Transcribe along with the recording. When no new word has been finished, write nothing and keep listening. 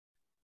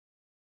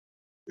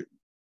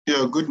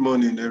Yeah, good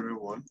morning,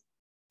 everyone.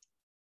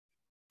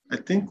 I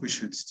think we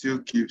should still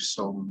give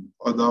some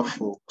other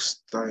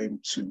folks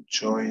time to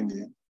join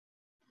in.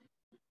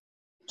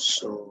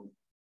 So,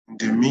 in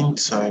the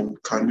meantime,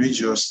 can we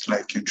just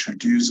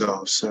introduce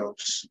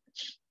ourselves?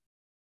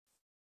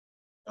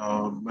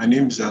 My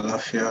name is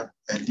Alafia.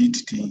 I lead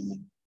the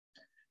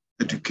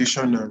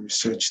education and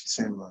research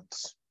team at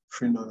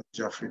Free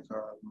Knowledge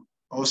Africa.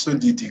 I also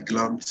lead the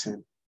GLAM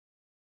team.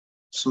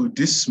 So,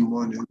 this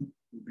morning,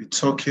 we'll be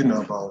talking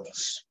about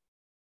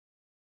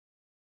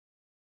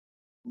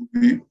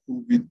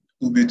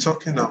we'll be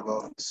talking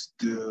about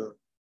the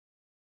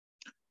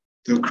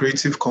the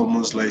Creative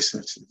Commons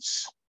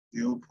licenses,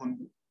 the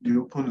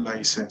open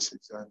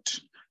licenses,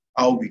 and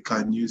how we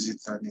can use it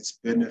and its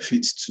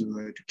benefits to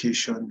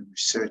education,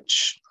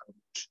 research,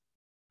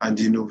 and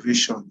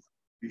innovation. I'll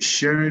be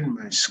sharing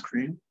my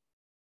screen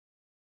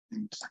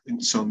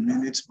in some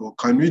minutes, but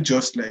can we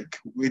just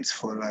wait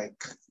for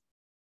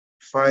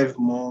 5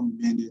 more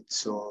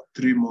minutes or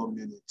 3 more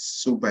minutes?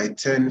 So by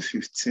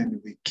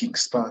 10:15 we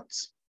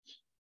kickstart.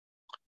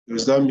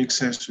 Does that make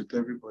sense with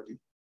everybody?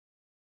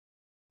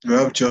 We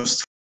have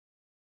just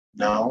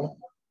now.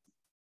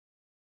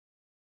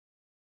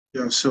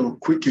 Yeah, so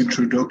quick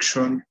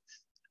introduction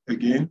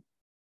again.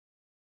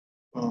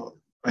 Uh,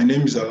 my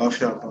name is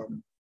Alafia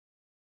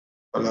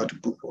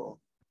Aladupupo.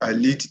 I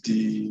lead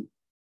the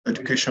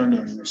education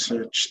and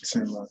research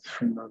team at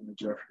Free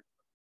Knowledge Africa.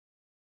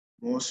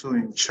 I'm also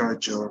in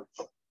charge of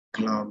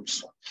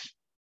GLAMS.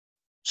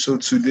 So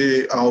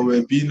today our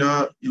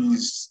webinar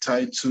is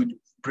titled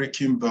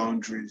Breaking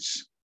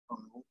Boundaries,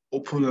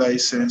 Open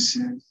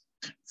Licensing,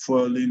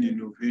 Fueling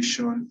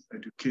Innovation,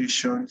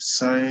 Education,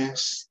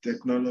 Science,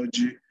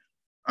 Technology,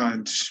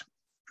 and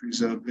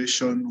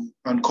Preservation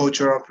and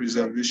Cultural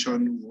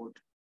Preservation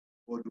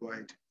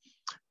worldwide.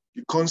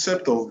 The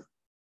concept of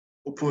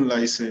open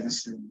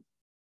licensing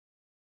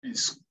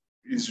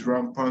is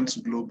rampant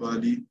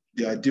globally.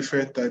 There are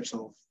different types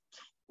of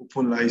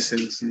open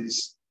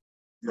licenses.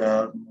 There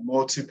are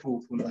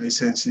multiple open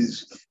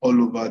licenses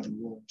all over the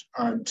world.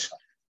 And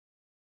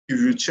if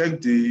you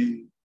check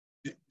the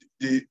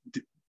if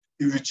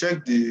you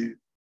check the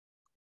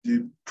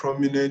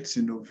prominent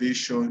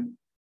innovation,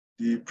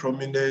 the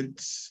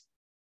prominent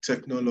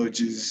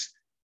technologies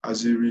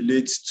as it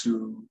relates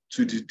to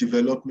the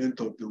development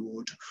of the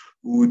world,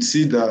 we would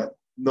see that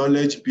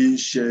knowledge being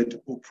shared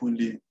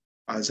openly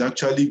has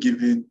actually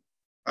given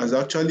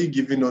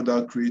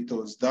other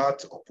creators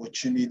that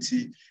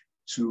opportunity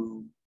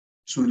to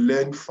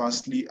learn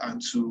fastly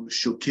and to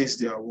showcase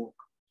their work.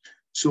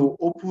 So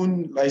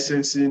open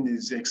licensing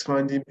is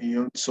expanding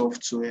beyond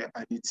software,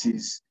 and it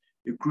is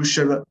a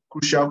crucial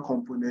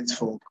component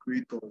for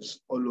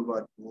creators all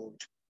over the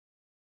world.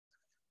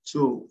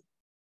 So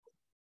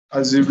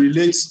as it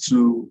relates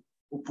to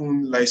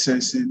open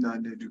licensing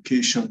and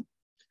education,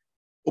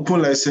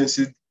 open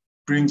licensing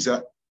brings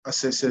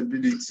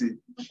accessibility.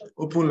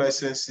 Open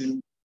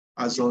licensing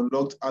has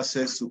unlocked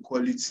access to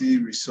quality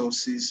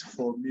resources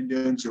for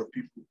millions of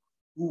people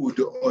who would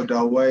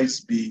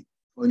otherwise be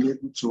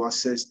unable to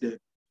access them.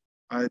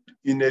 And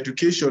in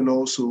education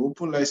also,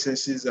 open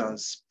licenses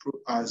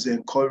has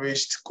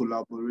encouraged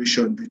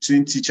collaboration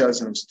between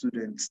teachers and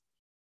students,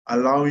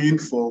 allowing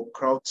for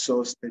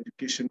crowdsourced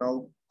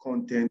educational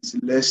content,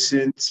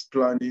 lessons,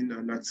 planning,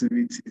 and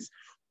activities.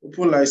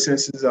 Open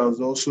licenses has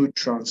also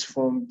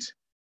transformed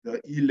the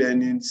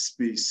e-learning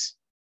space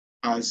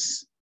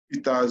as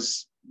it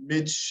has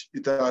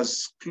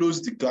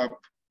closed the gap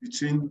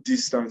between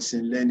distance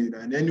in learning,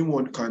 and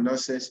anyone can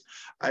access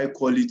high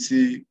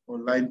quality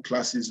online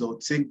classes or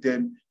take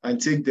them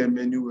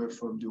anywhere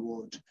from the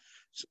world.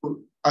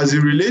 So as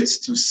it relates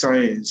to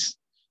science,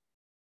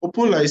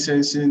 open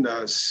licensing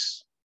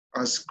has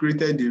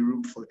created a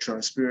room for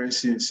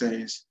transparency in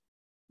science.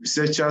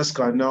 Researchers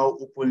can now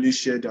openly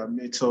share their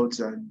methods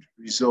and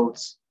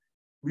results,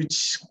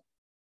 which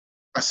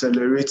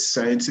accelerates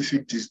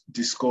scientific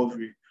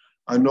discovery.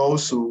 And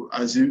also,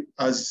 as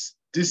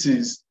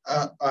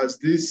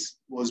this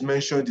was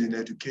mentioned in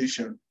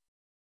education,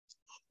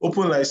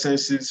 open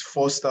licenses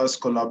fosters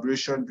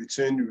collaboration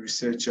between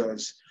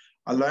researchers,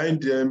 allowing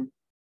them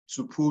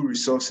to pool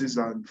resources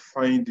and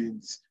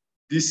findings.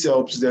 This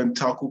helps them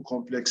tackle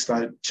complex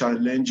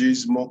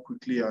challenges more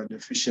quickly and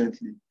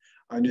efficiently.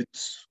 And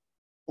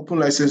open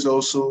license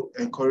also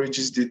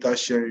encourages data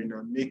sharing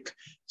and make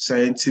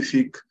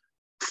scientific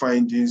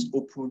findings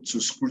open to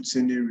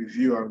scrutiny,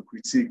 review, and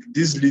critique.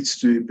 This leads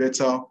to a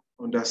better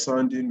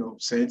understanding of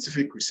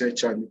scientific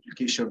research and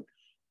application.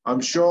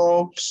 I'm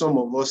sure some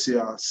of us here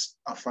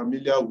are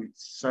familiar with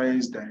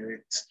Science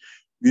Direct.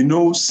 We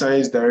know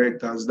Science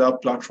Direct as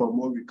that platform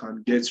where we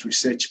can get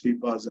research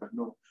papers and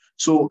all.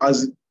 So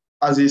as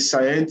a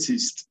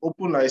scientist,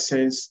 open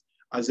license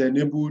has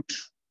enabled,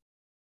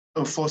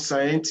 for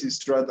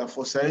scientists,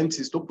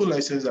 open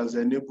license has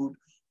enabled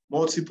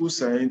multiple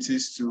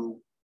scientists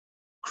to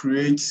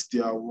create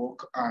their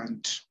work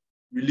and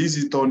release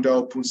it under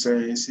open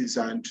sciences,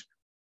 and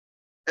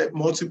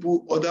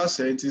multiple other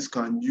scientists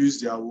can use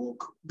their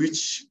work,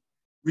 which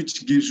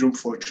which gives room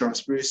for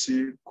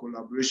transparency,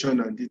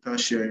 collaboration, and data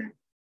sharing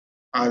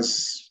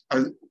as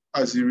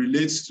it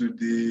relates to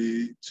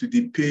the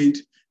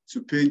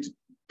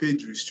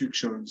paid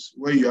restrictions,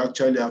 where you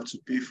actually have to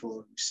pay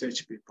for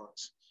research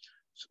papers.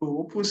 So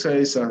open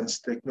science and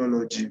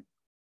technology,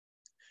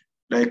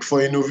 like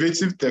for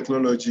innovative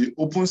technology,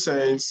 open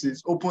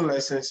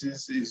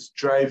licenses is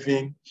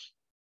driving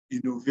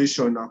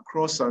innovation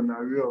across an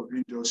array of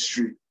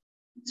industry.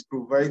 It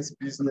provides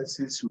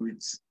businesses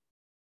with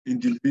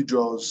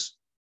individuals.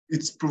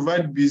 It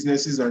provides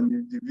businesses and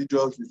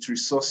individuals with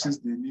resources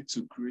they need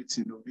to create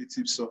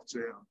innovative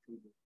software and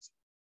products.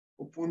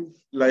 Open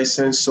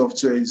license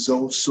software is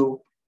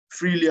also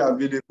freely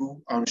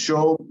available. I'm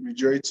sure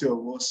majority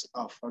of us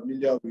are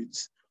familiar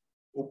with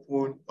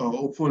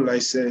open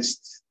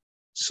licensed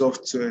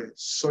software,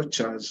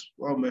 such as,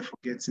 why am I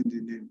forgetting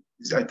the name?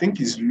 I think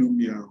it's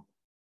Lumia.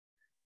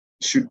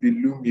 It should be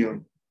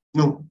Lumion.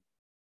 No,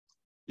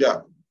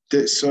 yeah.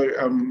 Sorry,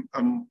 I'm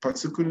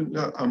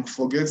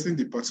forgetting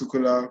the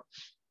particular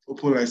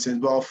open license,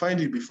 but I'll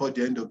find it before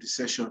the end of the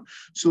session.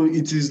 So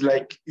it is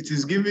a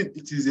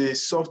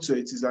software,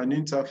 it is an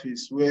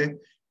interface where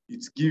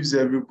it gives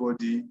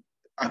everybody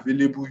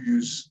available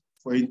use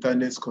for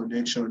internet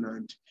connection,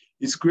 and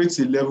it creates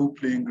a level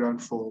playing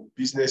ground for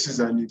businesses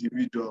and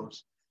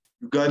individuals,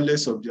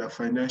 regardless of their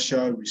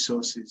financial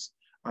resources.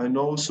 And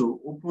also,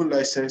 open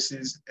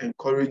licenses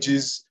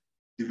encourages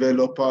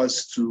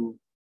developers to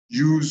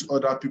use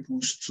other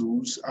people's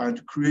tools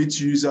and create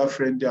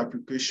user-friendly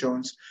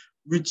applications,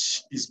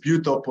 which is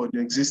built upon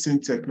existing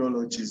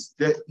technologies,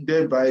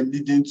 thereby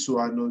leading to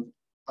an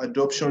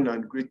adoption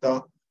and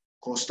greater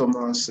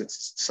customer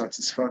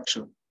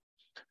satisfaction.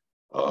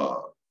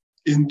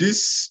 In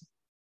this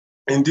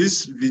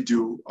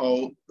video,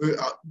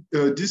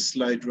 this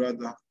slide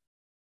rather,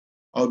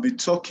 I'll be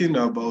talking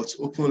about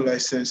open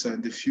license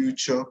and the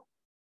future.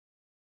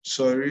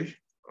 Sorry,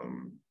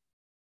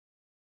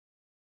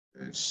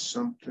 there's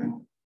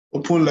something.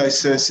 Open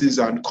licenses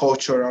and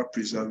cultural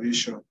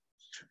preservation.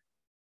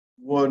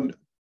 One,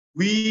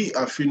 we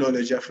at Free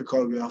Knowledge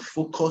Africa, we are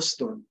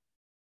focused on,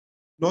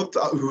 we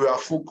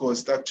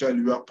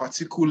are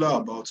particular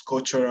about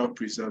cultural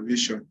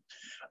preservation.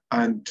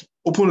 And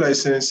open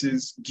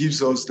licenses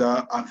gives us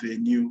that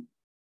avenue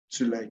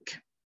to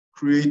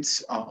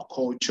create our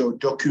culture,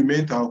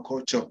 document our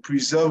culture,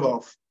 preserve our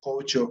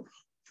culture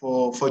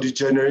for the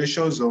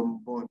generations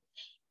unborn.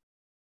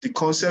 The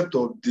concept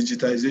of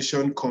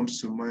digitization comes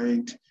to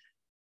mind.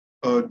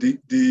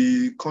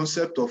 The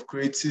concept of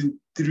creating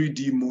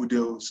 3D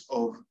models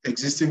of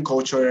existing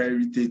cultural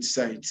heritage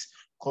sites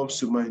comes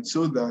to mind,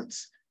 so that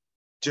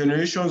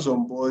generations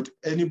unborn,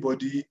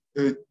 anybody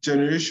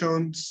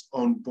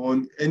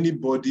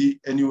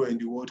anywhere in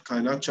the world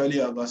can actually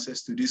have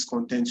access to this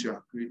content you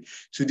are creating,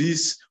 to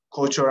this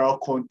cultural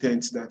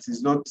content that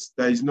is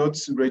not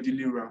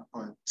readily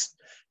rampant.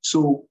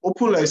 So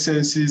open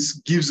licenses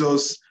gives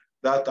us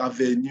that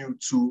avenue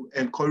to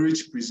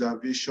encourage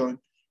preservation,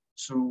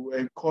 to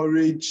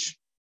encourage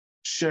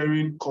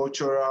sharing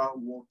cultural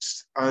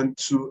works, and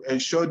to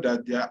ensure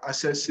that they are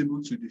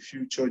accessible to the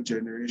future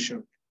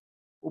generation.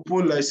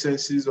 Open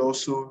licenses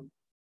also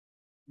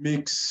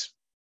improves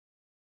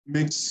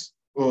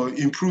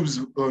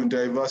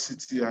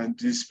diversity and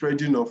the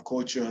spreading of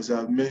culture, as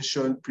I've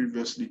mentioned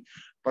previously,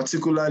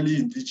 particularly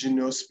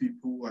indigenous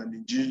people and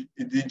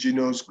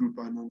indigenous group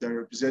and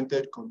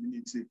underrepresented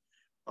community.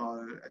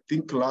 I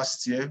think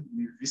last year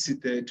we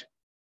visited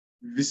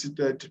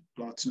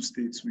Plateau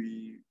State.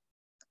 We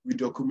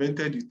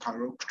documented the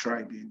Tarok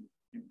tribe in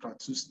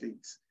Plateau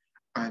State,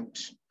 and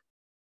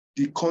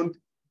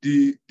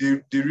the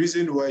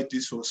reason why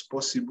this was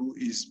possible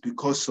is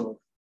because of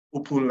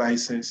open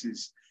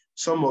licenses.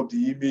 Some of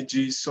the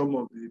images, some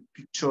of the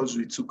pictures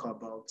we took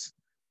about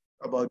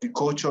the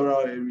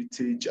cultural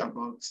heritage,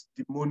 about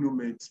the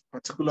monument,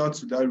 particular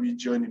to that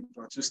region in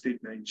Plateau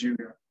State,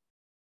 Nigeria,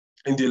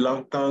 in the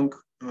Langtang,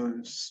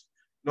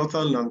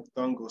 Northern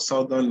Langtang or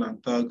Southern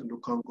Langtang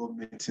local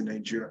government in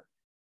Nigeria.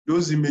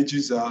 Those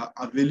images are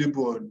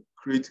available on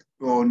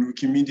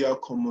Wikimedia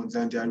Commons,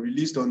 and they are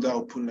released under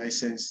open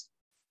license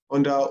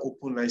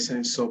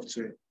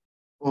software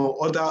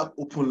or other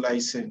open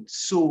license.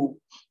 So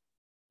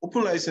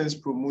open license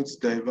promotes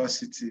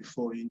diversity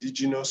for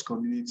indigenous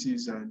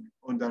communities and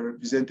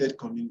underrepresented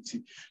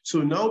community.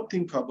 So now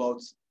think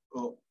about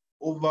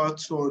over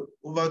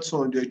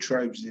 200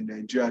 tribes in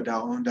Nigeria that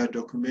are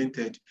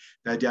underdocumented,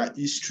 that their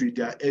history,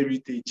 their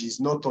heritage is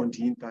not on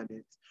the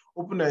internet.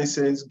 Open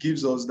license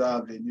gives us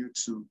that avenue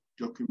to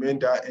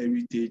document that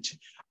heritage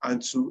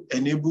and to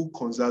enable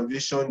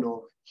conservation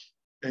of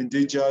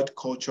endangered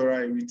cultural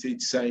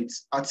heritage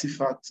sites,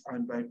 artifacts,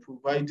 and by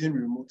providing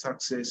remote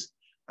access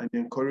and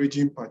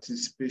encouraging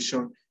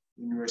participation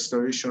in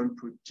restoration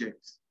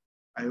projects.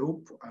 I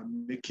hope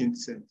I'm making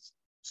sense.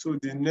 So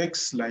the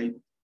next slide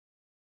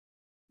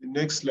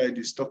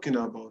is talking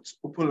about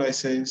open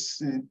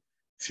licensing,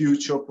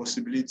 future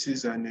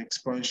possibilities and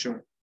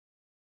expansion.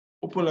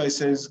 Open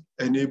license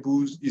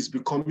is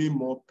becoming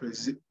more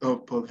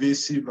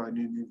pervasive and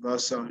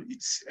universal.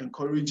 It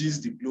encourages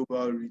the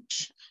global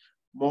reach.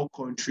 More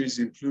countries,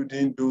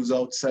 including those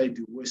outside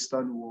the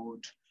Western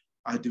world,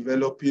 are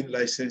developing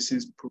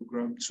licensing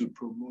programs to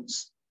promote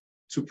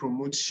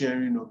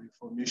sharing of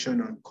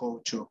information and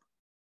culture.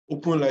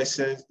 Open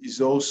license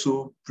is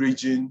also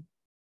bridging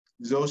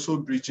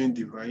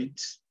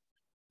divides.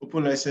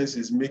 Open license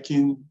is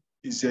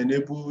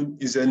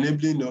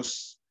enabling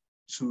us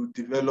to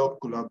develop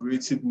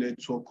collaborative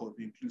network of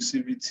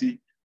inclusivity,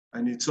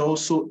 and it's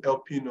also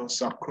helping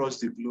us across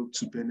the globe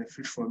to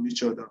benefit from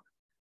each other,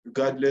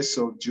 regardless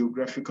of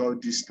geographical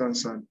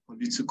distance and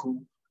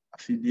political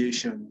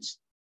affiliations.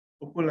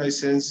 Open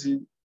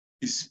licensing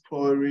is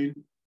spurring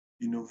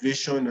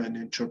innovation and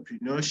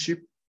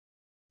entrepreneurship.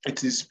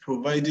 It is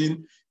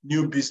providing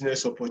new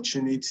business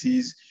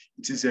opportunities.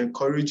 It is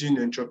encouraging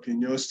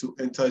entrepreneurs to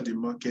enter the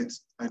market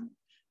and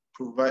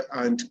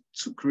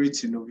to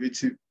create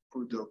innovative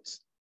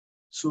products.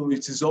 So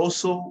it is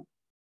also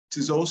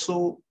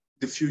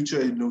the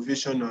future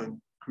innovation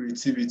and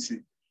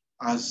creativity,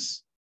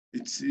 as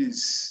it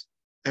is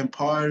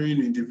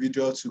empowering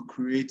individuals to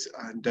create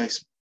and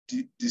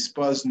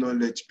disperse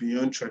knowledge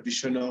beyond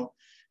traditional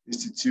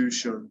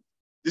institutions.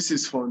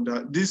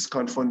 This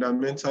can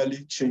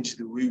fundamentally change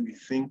the way we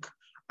think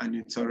and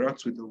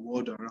interact with the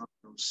world around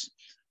us.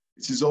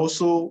 It is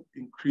also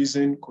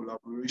increasing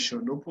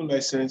collaboration. Open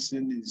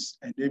licensing is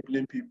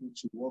enabling people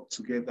to work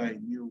together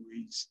in new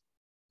ways,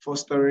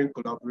 fostering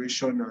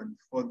collaboration and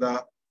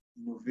further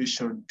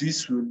innovation.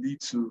 This will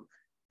lead to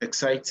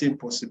exciting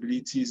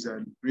possibilities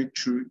and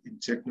breakthrough in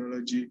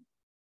technology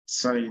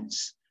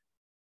science.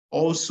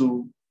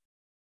 Also,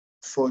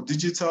 for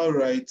digital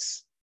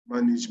rights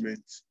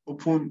management,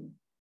 open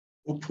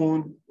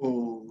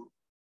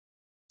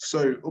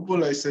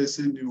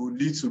licensing will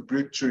lead to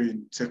breakthrough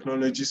in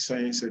technology,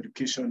 science,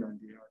 education, and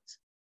the arts.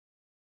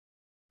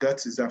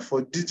 That is that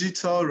for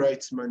digital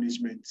rights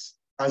management,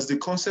 as the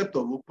concept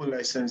of open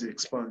license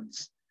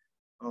expands,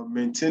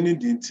 maintaining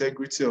the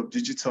integrity of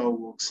digital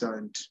works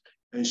and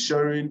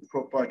ensuring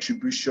proper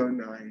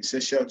attribution are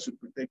essential to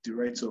protect the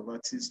rights of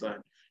artists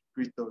and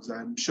creators.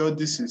 I'm sure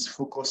this is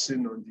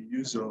focusing on the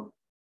use of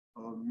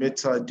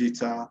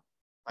metadata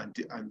and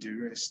the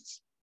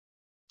rest.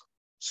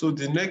 So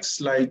the next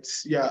slide,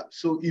 yeah.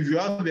 So if you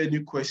have any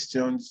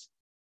questions,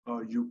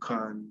 you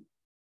can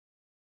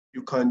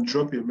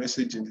drop a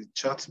message in the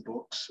chat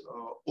box.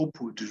 Hope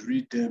would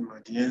read them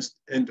at the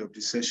end of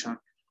the session.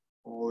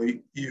 Or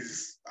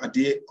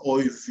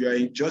if you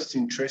are just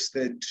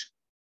interested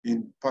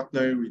in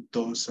partnering with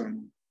us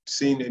and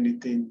saying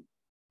anything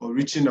or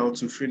reaching out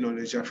to Free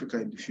Knowledge Africa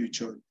in the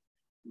future,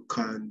 you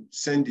can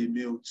send a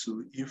mail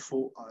to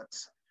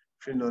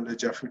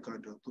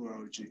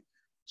info@freeknowledgeafrica.org.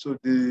 So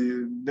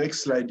the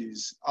next slide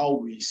is how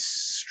we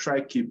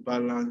strike a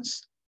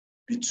balance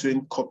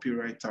between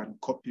copyright and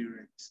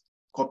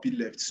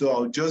copyleft. So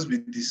I'll just be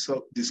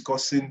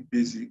discussing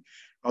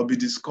I'll be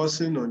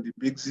discussing on the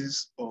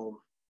basics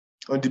of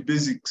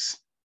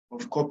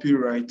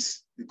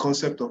copyright, the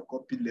concept of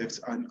copyleft,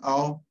 and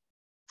how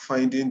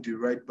finding the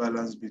right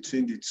balance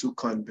between the two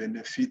can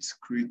benefit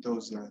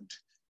creators and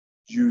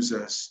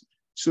users.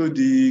 So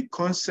the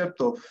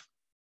concept of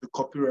the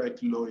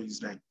copyright law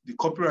is like, the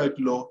copyright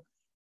law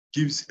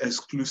gives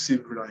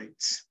exclusive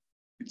rights.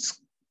 It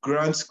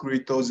grants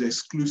creators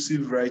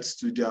exclusive rights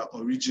to their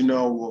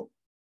original work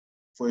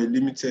for a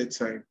limited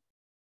time.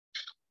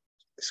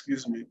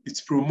 Excuse me. It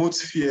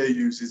promotes fair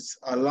use. It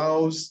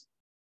allows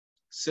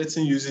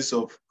certain uses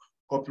of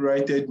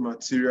copyrighted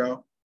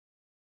material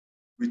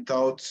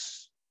without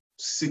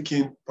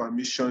seeking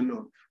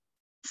permission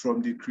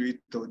from the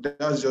creator.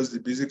 That's just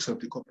the basics of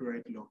the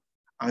copyright law.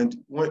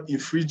 And when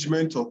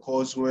infringement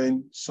occurs,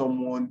 when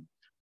someone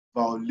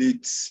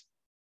violates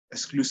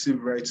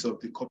exclusive rights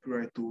of the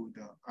copyright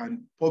holder.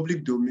 And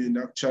public domain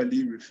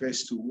actually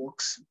refers to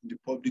works in the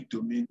public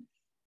domain,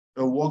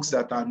 works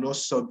that are not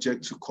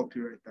subject to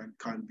copyright and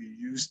can be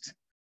used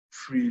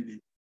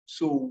freely.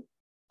 So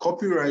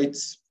copyright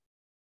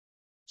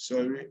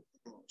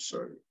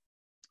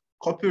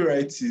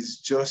is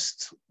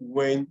just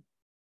when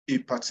a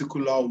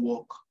particular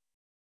work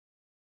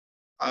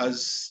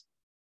has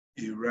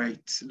a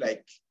right,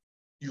 like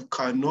you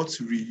cannot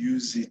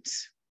reuse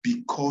it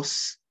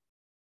because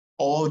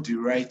all the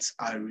rights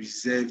are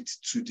reserved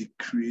to the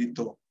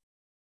creator.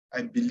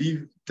 I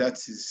believe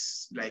that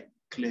is like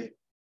clear.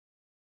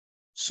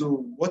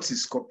 So what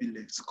is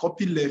copyleft?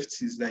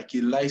 Copyleft is like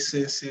a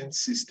licensing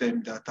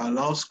system that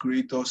allows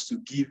creators to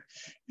give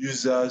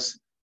users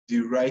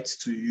the right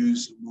to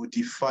use,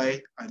 modify,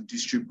 and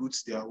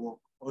distribute their work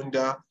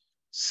under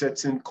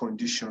certain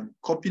conditions.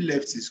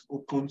 Copyleft is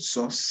open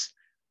source.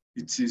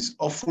 It is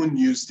often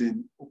used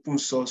in open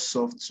source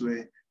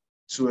software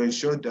to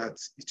ensure that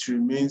it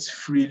remains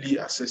freely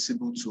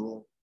accessible to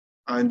all.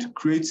 And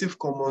Creative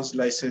Commons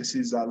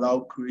licenses allow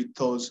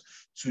creators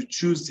to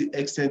choose the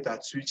extent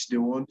at which they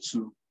want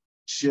to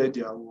share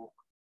their work.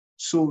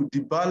 So the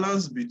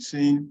balance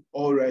between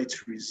all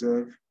rights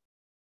reserved,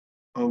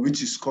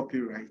 which is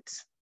copyright,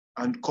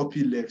 and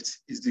copyleft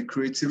is the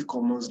Creative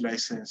Commons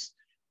license.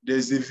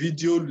 There's a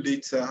video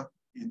later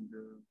in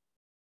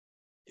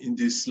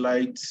the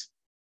slides.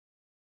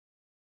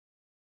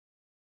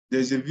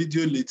 There's a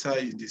video later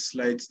in the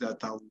slides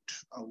that I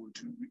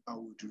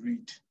would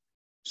read.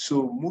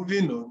 So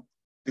moving on,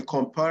 the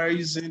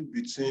comparison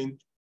between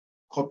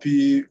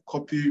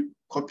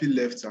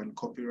copyleft and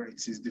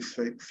copyright is the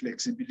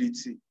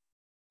flexibility.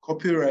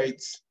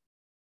 Copyright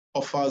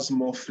offers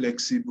more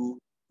flexible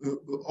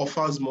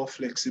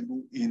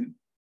in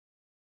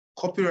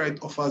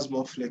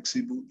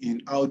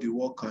how the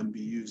work can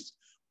be used,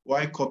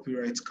 while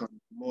copyright can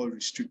be more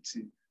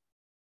restrictive.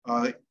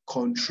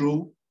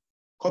 Control.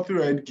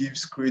 Copyright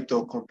gives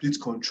creator complete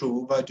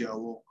control over their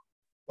work,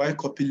 while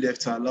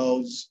copyleft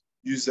allows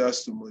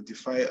users to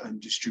modify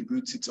and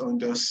distribute it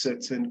under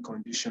certain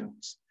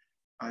conditions.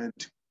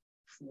 And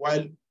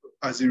while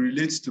as it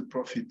relates to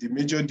profit, the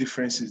major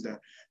difference is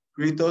that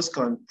creators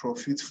can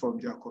profit from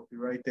their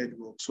copyrighted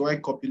works, while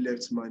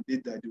copyleft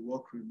mandate that the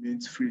work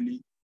remains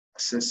freely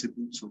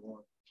accessible to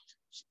all.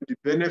 So the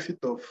benefit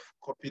of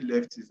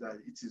copyleft is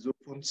that it is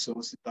open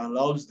source. It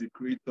allows the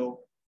creator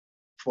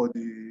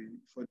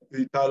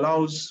it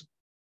allows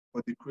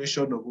for the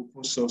creation of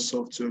open source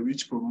software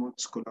which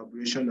promotes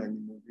collaboration and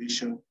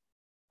innovation.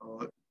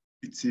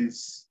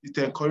 It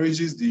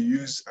encourages the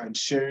use and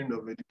sharing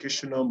of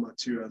educational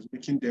materials,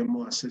 making them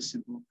more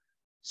accessible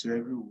to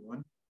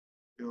everyone.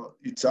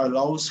 It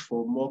allows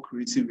for more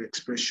creative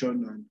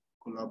expression and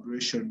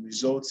collaboration,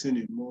 resulting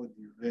in more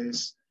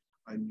diverse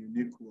and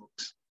unique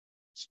works.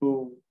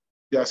 So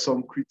there are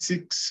some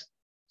critiques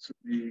to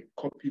the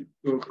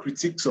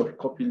critiques of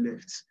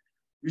copyleft,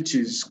 which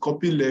is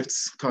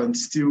copyleft can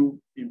still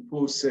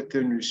impose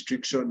certain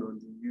restriction on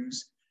the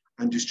use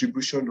and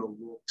distribution of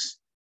works,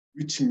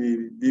 which may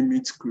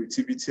limit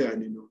creativity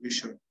and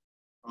innovation.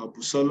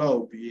 Busola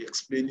will be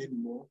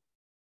explaining more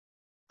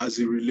as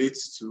it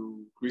relates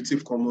to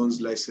Creative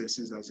Commons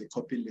licenses as a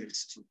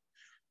copyleft too.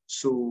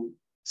 So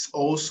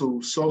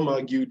also some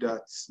argue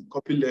that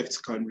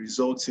copyleft can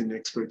result in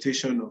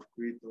exploitation of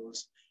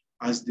creators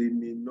as they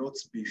may not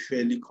be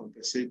fairly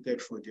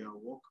compensated for their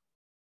work.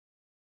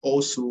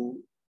 Also,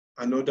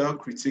 another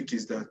critique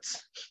is that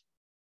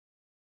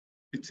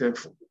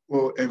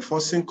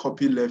enforcing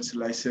copyleft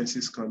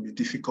licenses can be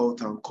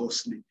difficult and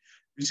costly,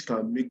 which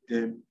can make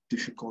them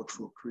difficult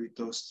for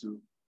creators to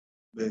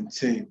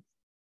maintain.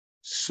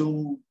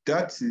 So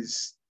that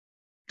is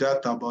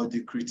that about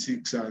the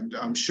critiques, and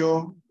I'm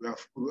sure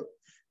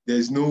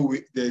there's no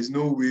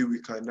way we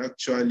can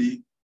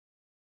actually,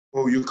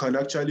 or you can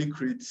actually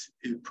create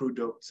a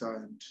product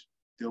and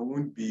there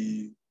won't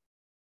be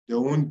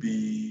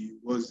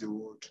what's the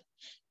word?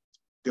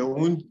 There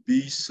won't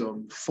be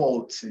some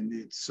faults in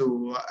it.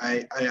 So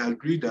I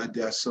agree that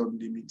there are some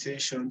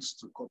limitations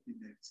to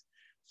copyleft.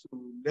 So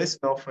let's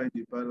now find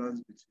the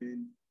balance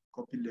between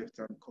copyleft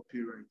and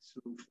copyright. So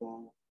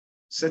for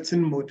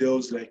certain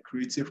models like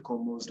Creative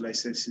Commons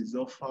licenses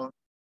offer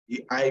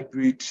a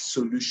hybrid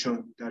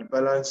solution that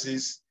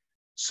balances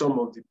some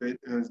of the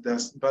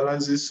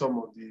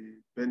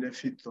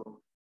benefit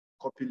of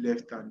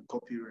copyleft and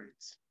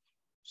copyright.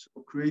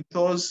 So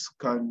creators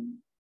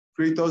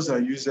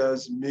and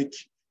users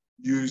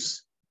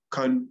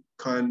can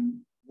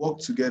work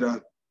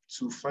together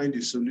to find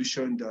a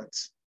solution that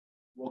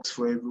works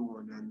for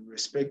everyone and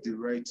respect the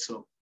rights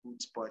of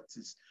both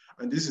parties.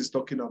 And this is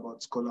talking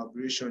about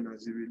collaboration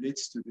as it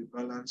relates to the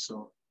balance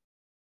of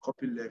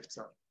copyleft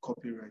and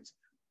copyright.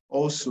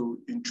 Also,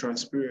 in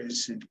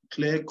transparency,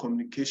 clear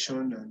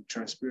communication and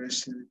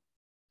transparency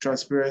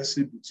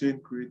between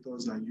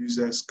creators and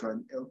users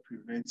can help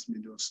prevent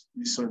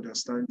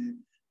misunderstanding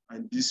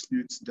and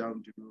disputes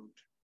down the road.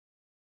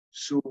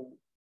 So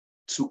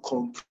to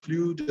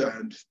conclude,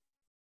 and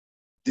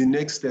the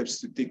next steps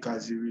to take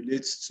as it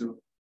relates to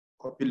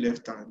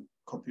copyleft and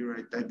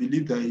copyright, I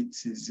believe that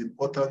it is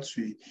important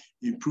to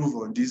improve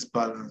on this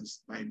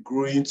balance by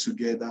growing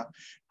together.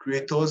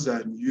 Creators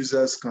and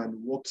users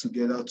can work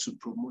together to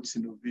promote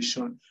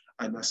innovation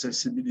and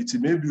accessibility.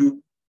 Maybe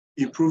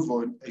improve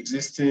on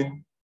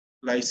existing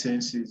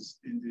licenses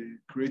in the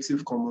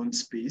Creative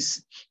Commons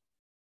space,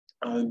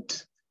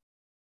 and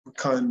we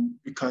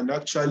can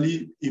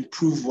actually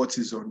improve what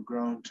is on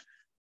ground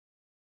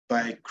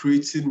by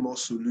creating more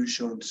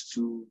solutions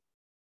to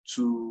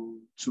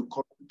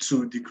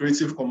the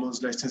Creative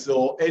Commons license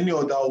or any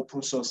other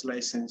open source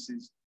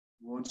licenses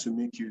we want to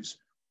make use.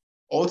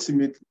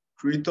 Ultimately,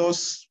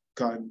 creators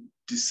can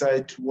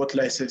decide what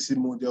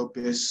licensing model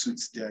best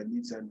suits their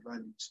needs and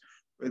values,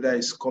 whether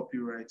it's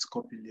copyright,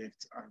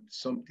 copyleft, and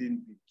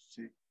something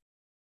between.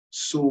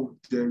 So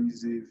there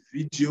is a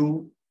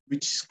video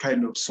which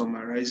kind of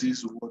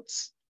summarizes what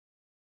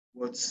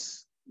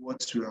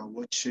we are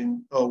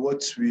watching or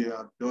what we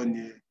have done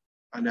here.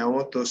 And I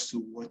want us to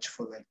watch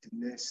for like the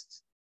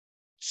next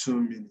 2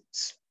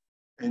 minutes.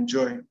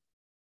 Enjoy.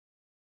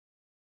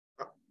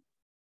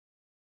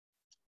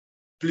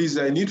 Please,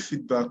 I need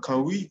feedback.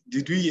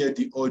 Did we hear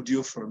the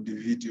audio from the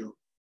video?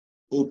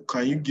 Oh,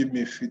 can you give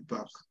me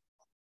feedback?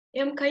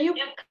 Can you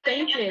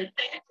play it?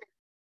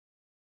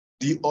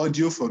 The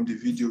audio from the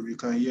video, we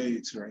can hear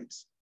it, right?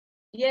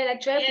 Yeah,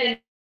 like try playing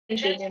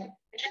it again.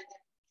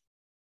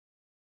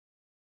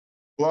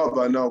 What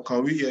about now?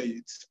 Can we hear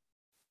it?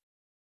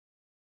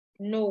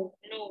 No.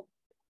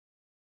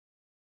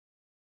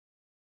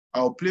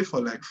 I'll play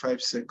for like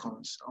 5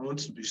 seconds. I want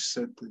to be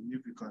certain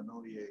if you can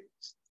now hear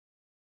it.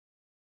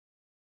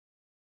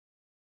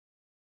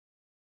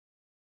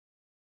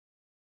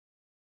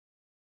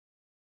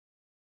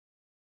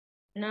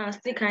 No, I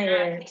still can't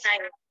hear it.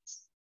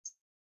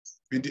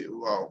 Video,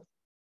 wow.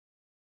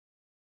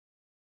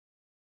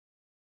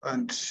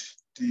 And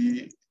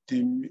the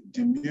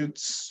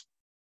mutes,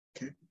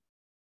 okay.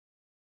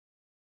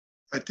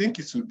 I think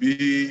it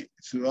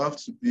will have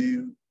to be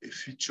a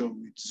feature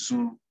with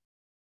Zoom.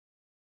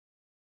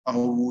 I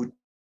would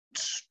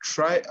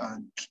try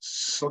and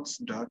sort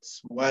that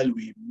while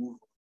we move.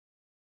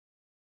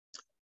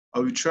 I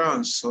will try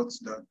and sort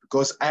that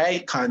because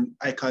I can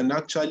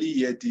actually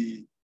hear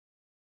the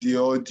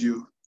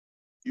audio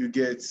you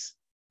get.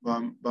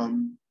 I'm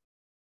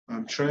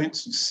trying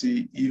to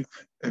see if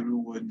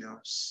everyone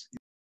else.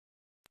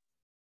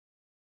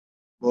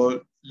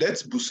 Well, let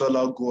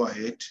Busola go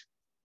ahead.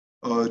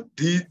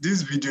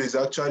 This video is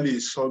actually a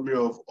summary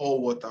of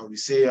all what I will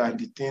say and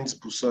the things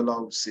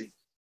Busola will say.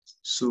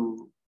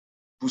 So,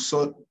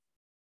 Busola,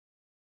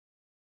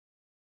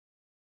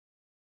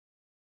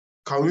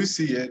 can we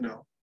see it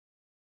now?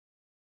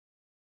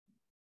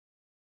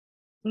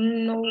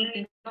 No.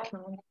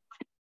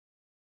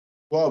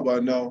 What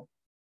about now?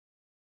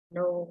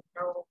 No.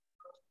 Don't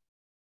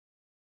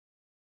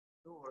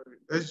worry.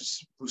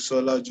 Let's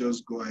Busola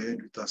just go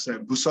ahead with her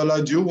side.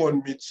 Busola, do you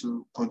want me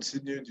to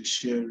continue the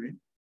sharing?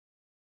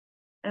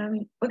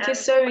 Okay,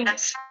 sorry.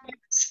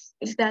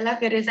 Is that like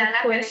there is a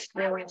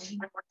question?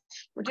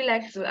 Would you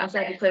like to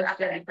answer the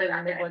question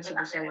before we move on to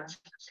Busola?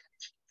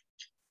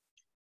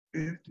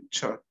 The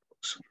chat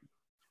box.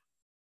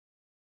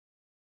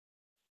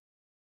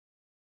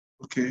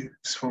 Okay,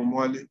 it's from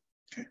Wale.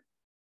 Okay.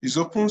 Is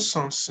open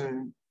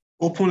sourcing,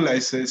 open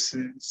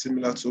licensing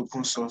similar to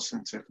open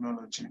sourcing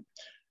technology,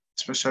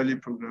 especially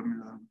programming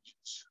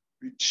languages,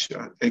 which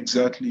are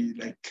exactly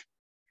like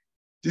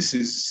this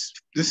is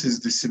the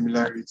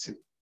similarity.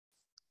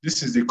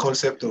 This is the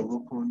concept of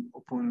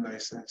open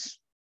license.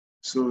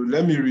 So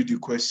let me read the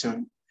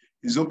question.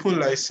 Is open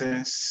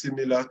license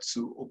similar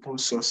to open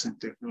sourcing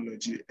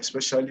technology,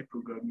 especially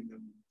programming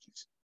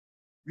languages,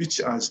 which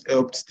has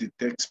helped the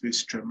tech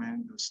space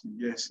tremendously?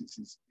 Yes, it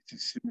is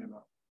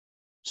similar.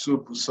 So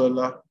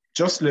Busola,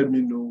 just let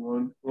me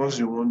know once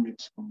you want me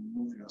to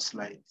move your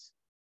slides.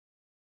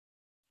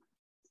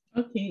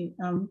 Okay,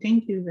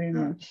 thank you very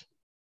much.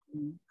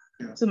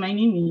 Yeah. So my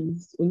name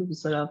is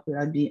Olubusola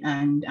Afolabi,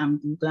 and I'm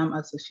the GLAM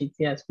Associate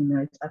here at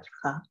Human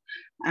Africa.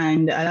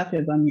 And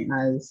Alafebami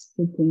has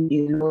spoken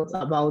a lot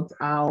about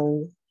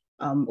how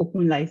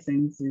open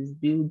licenses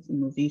build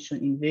innovation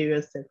in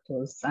various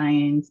sectors: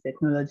 science,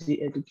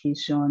 technology,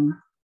 education,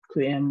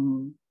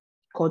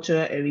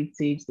 cultural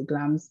heritage, the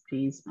GLAM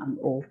space, and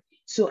all.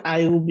 So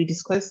I will be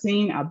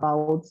discussing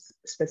about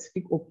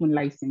specific open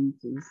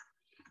licenses.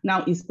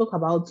 Now, he spoke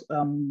about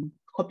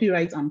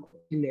copyright and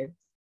copyleft.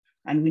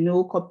 And we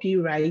know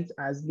copyright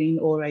as being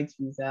all rights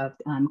reserved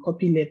and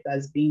copyleft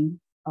as being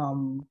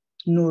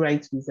no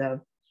rights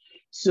reserved.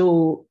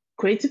 So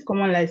Creative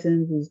Commons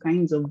licenses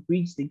kind of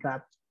bridge the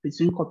gap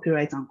between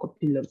copyright and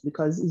copyleft,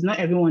 because it's not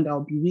everyone that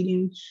will be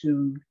willing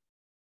to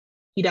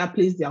either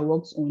place their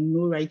works on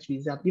no rights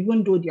reserved,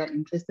 even though they are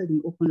interested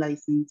in open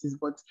licenses,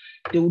 but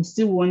they would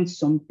still want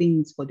some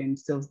things for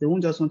themselves. They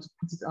won't just want to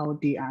put it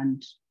out there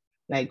and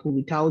like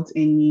without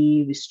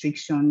any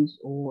restrictions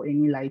or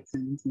any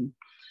licensing.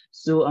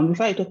 So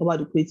before I talk about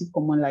the Creative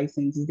Commons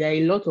licenses, there are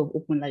a lot of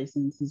open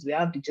licenses. We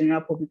have the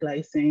General Public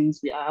License,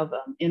 we have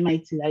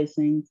MIT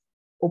license,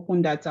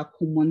 Open Data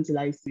Commons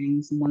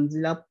license,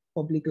 Mozilla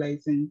Public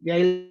License. There are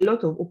a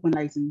lot of open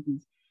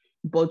licenses,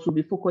 but we'll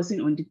be focusing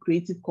on the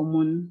Creative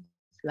Commons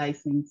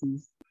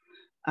licenses.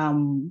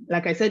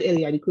 Like I said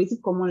earlier, the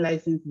Creative Commons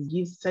licenses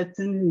give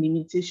certain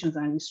limitations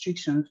and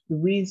restrictions, the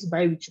ways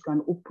by which you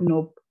can open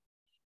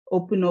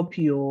up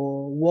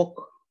your work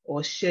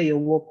or share your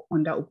work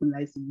under open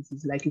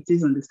licenses. Like it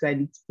is on the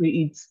slide,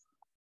 it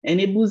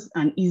enables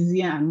an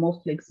easier and more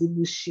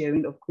flexible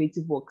sharing of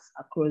creative works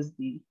across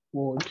the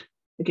world.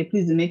 Okay,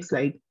 please, the next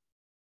slide.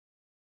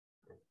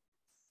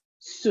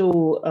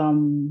 So,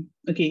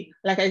 okay,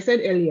 like I said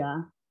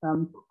earlier,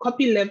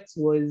 copyleft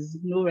was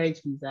no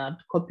rights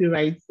reserved,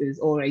 copyright is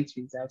all rights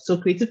reserved. So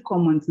Creative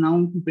Commons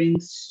now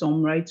brings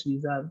some rights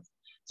reserved.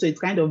 So it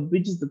kind of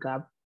bridges the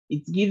gap.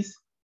 It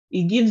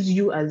gives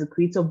you as a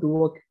creator of the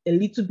work a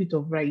little bit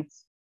of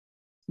rights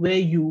where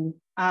you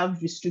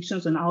have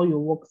restrictions on how your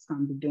works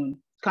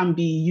can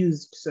be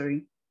used,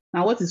 sorry.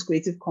 Now, what is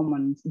Creative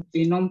Commons? It's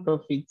a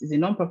non-profit. It's a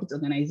non-profit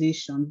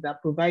organization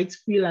that provides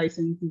free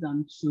licenses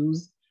and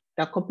tools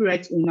that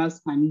copyright owners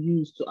can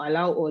use to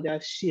allow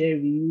others share,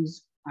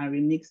 reuse, and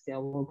remix their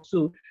work.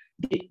 So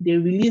they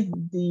release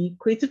the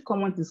Creative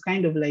Commons is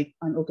kind of like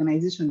an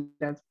organization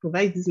that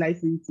provides these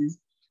licenses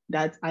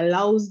that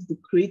allows the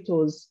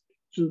creators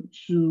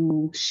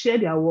to share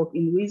their work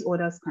in ways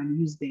others can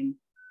use them,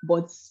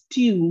 but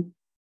still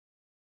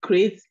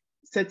create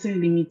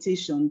certain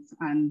limitations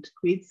and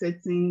create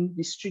certain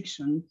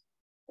restrictions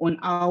on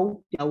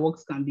how their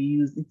works can be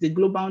used. It's a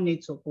global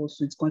network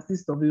also. It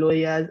consists of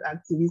lawyers,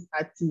 activists,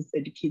 artists,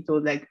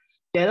 educators. Like,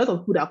 there are a lot of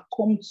people that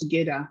come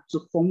together to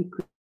form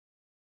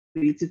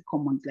Creative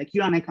Commons. Like,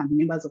 you and I can be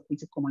members of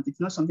Creative Commons.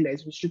 It's not something that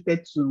is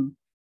restricted to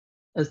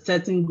a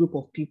certain group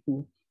of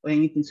people or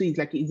anything. So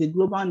it's a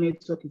global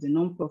network, it's a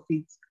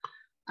non-profit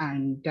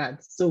and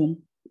that. So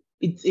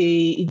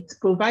it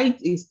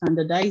provides a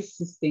standardized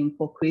system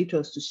for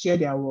creators to share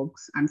their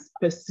works and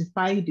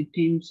specify the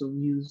terms of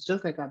use.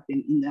 Just like I've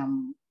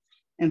been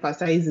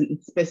emphasizing,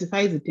 it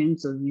specifies the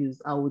terms of use.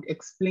 I would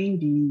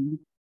explain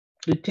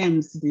the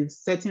terms, the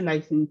certain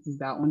licenses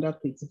that are under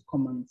Creative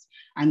Commons.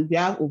 And we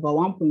have over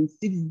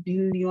 1.6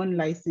 billion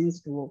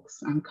licensed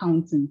works and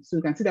counting. So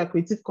you can see that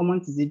Creative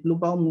Commons is a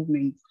global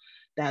movement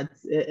that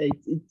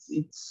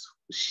it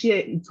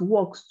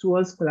works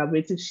towards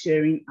collaborative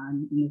sharing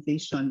and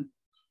innovation.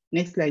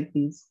 Next slide,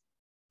 please.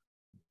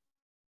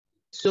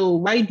 So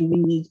why do we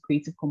need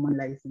Creative Commons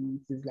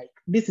licenses? Like,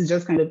 this is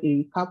just kind of a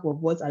recap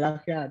of what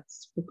Alafia had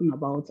spoken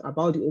about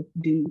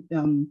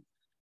the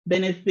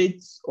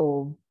benefits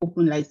of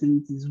open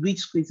licenses,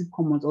 which Creative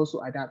Commons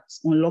also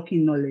adapts,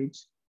 unlocking knowledge.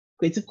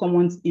 Creative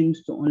Commons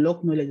aims to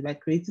unlock knowledge by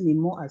creating a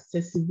more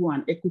accessible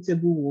and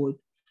equitable world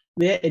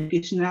where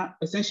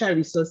essential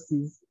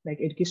resources like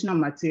educational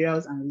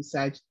materials and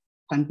research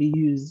can be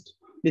used.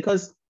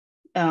 Because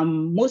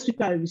most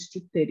people are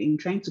restricted in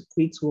trying to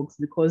create works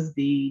because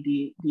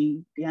they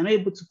are not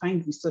able to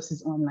find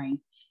resources online.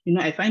 You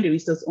know, I find a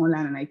resource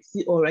online and I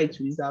see all rights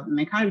reserved, and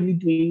I can't really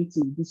do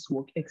anything with this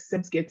work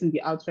except getting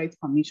the outright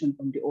permission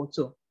from the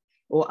author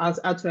or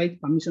outright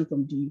permission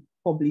from the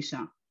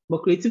publisher.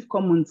 But Creative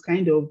Commons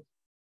kind of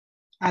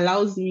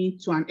allows me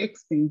to an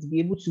extent to be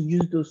able to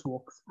use those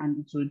works, and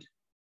it would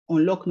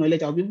unlock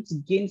knowledge. I'll be able to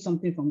gain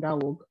something from that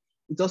work.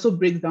 It also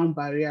breaks down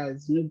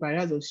barriers, you know,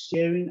 barriers of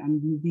sharing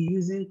and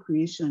reusing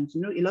creations.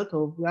 You know,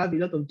 we have a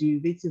lot of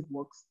derivative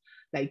works,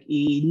 like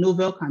a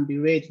novel can be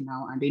read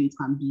now and then it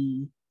can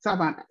be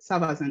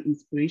serve as an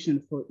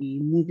inspiration for a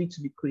movie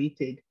to be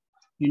created.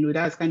 You know,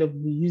 that's kind of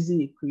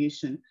reusing a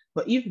creation.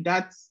 But if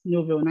that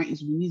novel now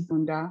is released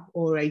under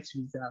all rights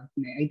reserved,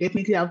 I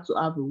definitely have to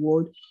have a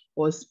word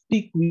or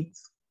speak with,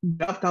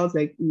 draft out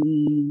like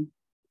an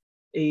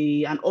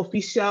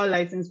official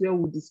license where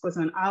we'll discuss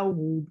on how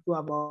we would go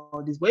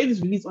about this. But if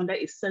it's released under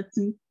a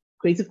certain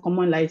Creative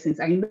Commons license,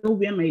 I know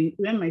where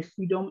my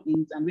freedom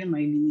ends and where my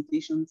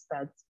limitation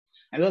starts.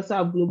 I also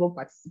have global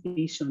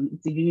participation.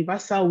 It's a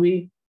universal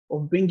way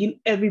of bringing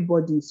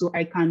everybody. So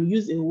I can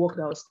use a work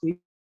that was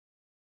created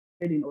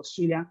in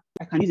Australia.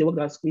 I can use a work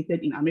that was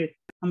created in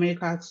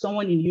America.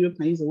 Someone in Europe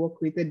can use a work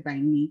created by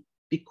me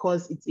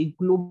because it's a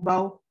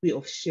global way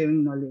of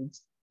sharing knowledge.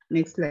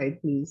 Next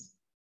slide, please.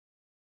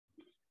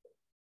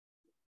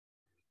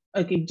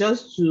 Okay,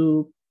 just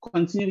to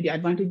continue with the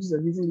advantages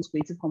of using this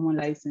Creative Commons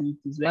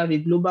licenses, we have a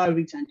global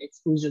reach and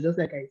exposure. Just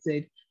like I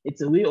said,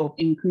 it's a way of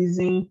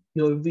increasing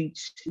your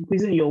reach,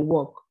 increasing your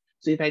work.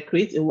 So if I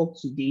create a work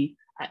today,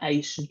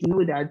 I should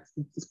know that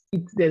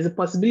there's a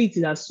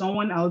possibility that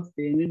someone out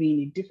there, maybe in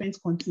a different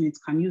continent,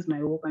 can use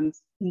my work, and it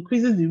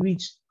increases the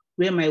reach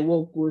where my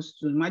work goes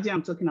to. Imagine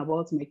I'm talking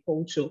about my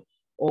culture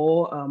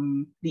or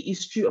the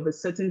history of a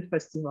certain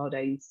festival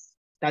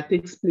that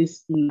takes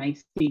place in my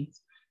state,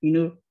 you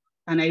know,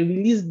 and I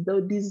release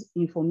this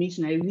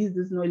information, I release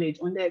this knowledge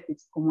under a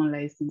Creative Commons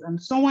license,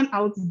 and someone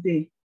out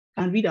there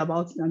can read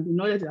about it and be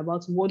knowledge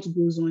about what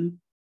goes on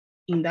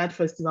in that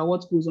festival,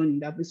 what goes on in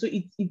that place. So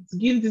it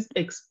gives this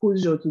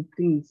exposure to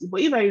things.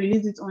 But if I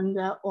release it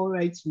under all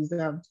rights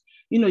reserved,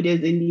 you know,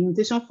 there's a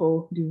limitation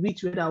for the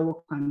reach where that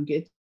work can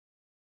get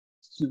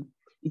to.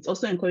 It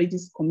also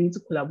encourages community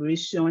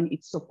collaboration,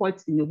 it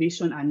supports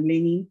innovation and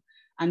learning,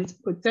 and it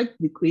protects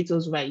the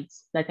creators'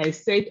 rights. Like I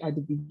said at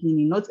the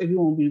beginning, not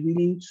everyone will be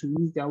willing to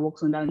use their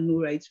works under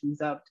no rights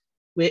reserved,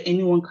 where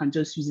anyone can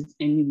just use it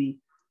anyway.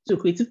 So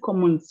Creative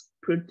Commons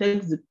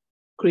protects the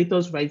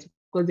creators' rights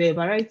because there are a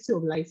variety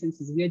of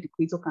licenses where the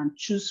creator can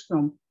choose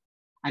from,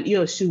 and he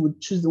or she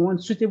would choose the one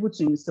suitable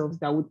to himself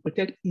that would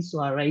protect his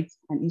or her rights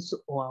and his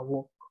or her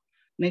work.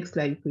 Next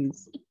slide,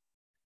 please.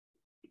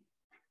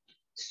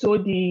 So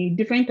the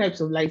different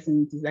types of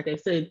licenses, like I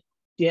said,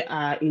 there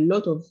are a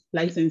lot of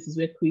licenses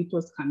where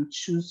creators can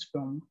choose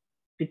from,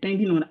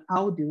 depending on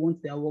how they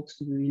want their works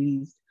to be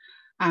released.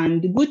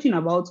 And the good thing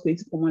about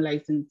Creative Commons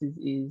licenses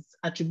is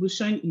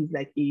attribution is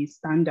like a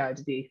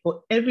standard there.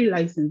 For every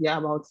license, there are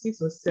about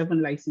 6 or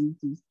 7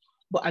 licenses,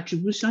 but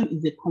attribution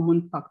is a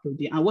common factor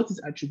there. And what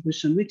is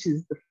attribution? Which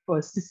is the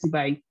first, CC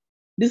BY.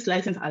 This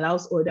license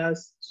allows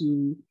others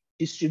to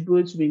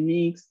distribute,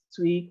 remix,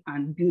 tweak,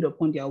 and build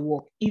upon their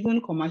work, even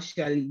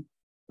commercially.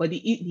 But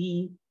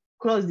the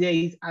clause there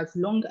is as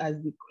long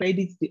as they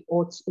credit the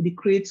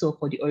creator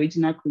for the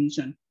original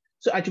creation.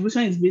 So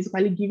attribution is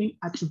basically giving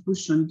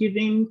attribution,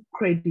 giving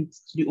credit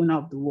to the owner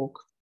of the work.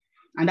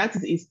 And that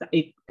is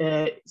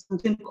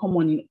something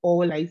common in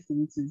all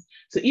licenses.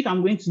 So if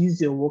I'm going to use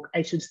your work,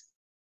 I should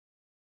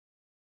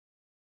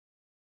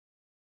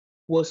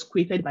was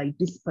created by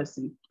this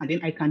person, and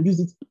then I can use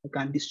it, I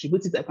can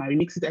distribute it, I can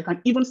remix it, I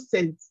can even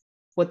sell it,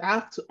 but I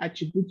have to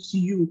attribute to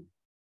you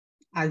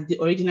as the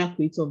original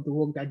creator of the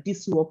work that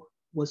this work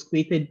was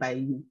created by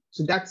you.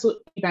 So that's, so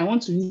if I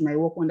want to use my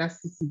work under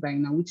CC BY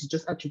now, which is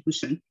just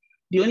attribution,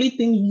 the only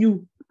thing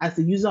you as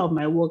a user of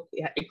my work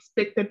are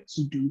expected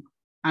to do,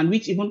 and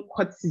which even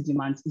courtesy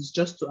demands, is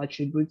just to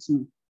attribute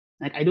me.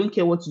 Like, I don't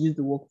care what you use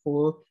the work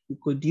for. You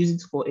could use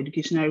it for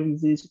educational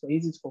reasons, you can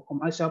use it for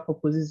commercial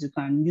purposes, you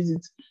can use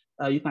it,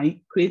 you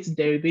can create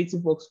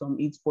derivative works from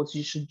it, but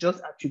you should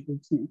just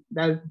attribute me.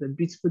 That's the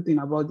beautiful thing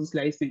about this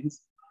license.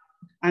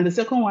 And the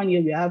second one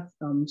here, we have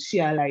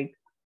share alike,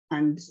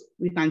 and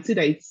we can see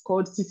that it's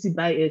called CC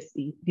BY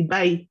SA, the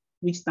BY,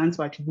 which stands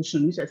for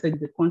attribution, which I said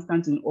is a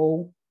constant in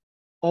all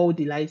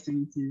the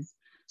licenses.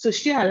 So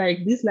share alike,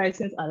 this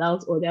license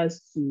allows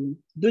others to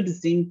do the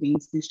same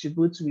things,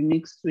 distribute,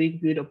 remix,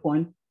 tweak, build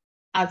upon,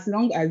 as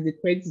long as they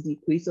credit the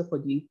creator for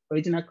the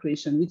original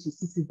creation, which is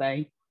CC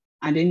BY,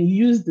 and then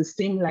use the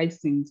same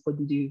license for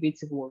the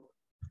derivative work.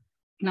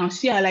 Now,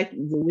 share alike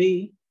is the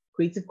way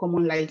Creative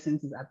Commons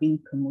licenses are being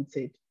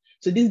promoted.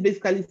 So this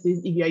basically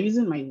says, if you are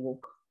using my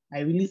work, I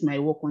release my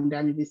work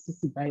under maybe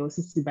CC BY or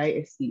CC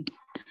BY SA.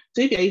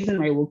 So if you're using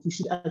my work, you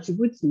should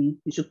attribute me,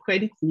 you should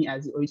credit me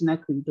as the original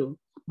creator,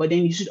 but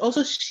then you should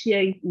also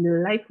share it in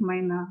the like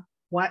manner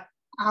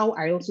how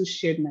I also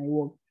shared my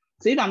work.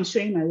 So if I'm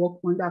sharing my work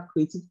under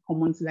Creative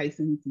Commons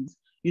licenses,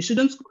 you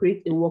shouldn't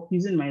create a work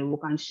using my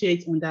work and share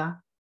it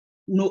under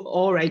no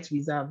all rights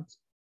reserved.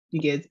 You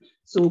get?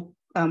 So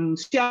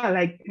share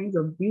alike kind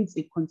of builds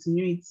a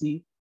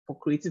continuity for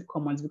Creative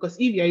Commons, because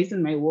if you're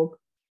using my work,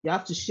 you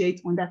have to share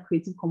it under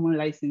Creative Commons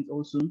license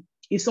also.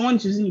 If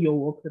someone's using your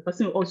work, the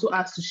person also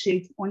has to share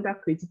it under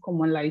Creative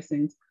Commons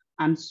license,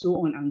 and so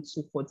on and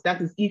so forth.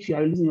 That is if you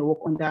are using your work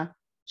under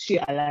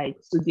share alike.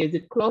 So there's a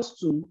clause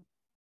to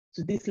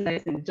this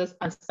license, just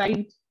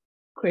aside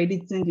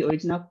crediting the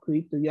original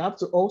creator, you have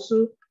to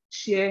also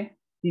share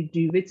the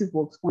derivative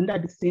works under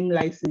the same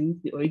license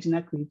the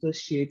original creator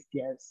shared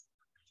theirs.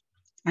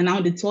 And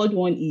now the third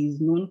one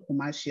is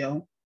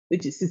non-commercial,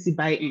 which is CC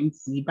BY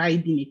NC, BY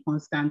being a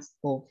constant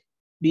of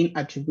being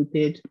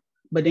attributed.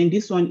 But then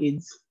this one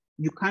is,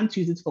 you can't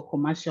use it for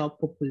commercial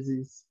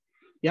purposes.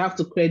 You have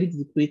to credit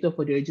the creator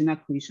for the original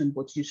creation,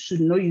 but you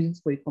should not use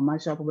it for a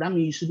commercial purpose. I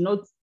mean, you should not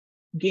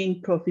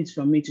gain profits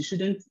from it. You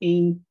shouldn't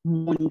earn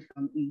money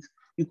from it.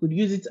 You could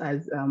use it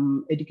as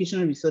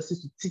educational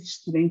resources to teach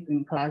students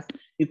in class.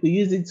 You could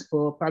use it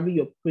for probably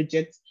your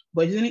project,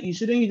 but you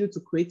shouldn't use it to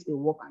create a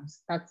work and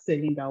start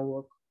selling that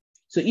work.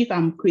 So if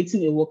I'm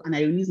creating a work and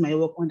I release my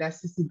work under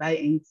CC BY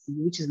NC,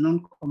 which is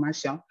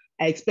non-commercial,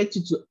 I expect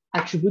you to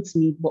attribute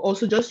me, but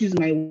also just use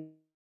my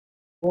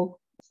work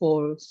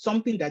for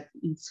something that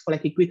is for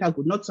like a greater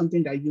good, not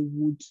something that you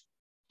would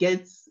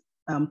get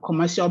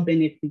commercial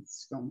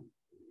benefits from.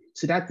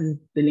 So that is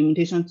the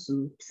limitation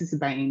to CC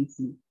BY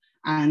NC.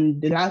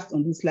 And the last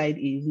on this slide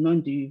is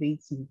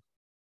non-derivative.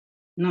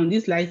 Now,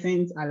 this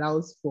license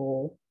allows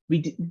for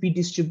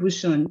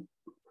redistribution,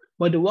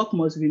 but the work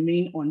must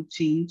remain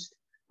unchanged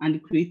and the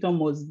creator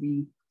must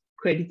be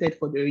credited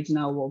for the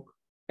original work.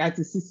 That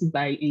is CC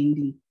BY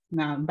ND.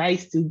 Now, BY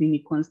still being a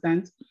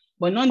constant,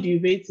 but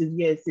non-derivative,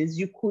 yes, says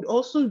you could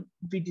also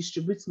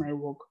redistribute my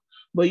work,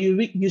 but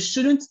you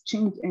shouldn't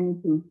change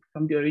anything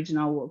from the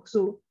original work.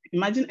 So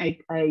imagine I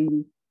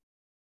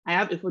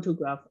have a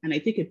photograph and I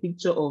take a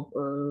picture of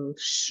a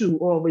shoe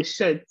or of a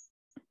shirt,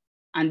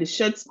 and the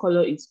shirt's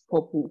color is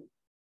purple.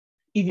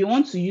 If you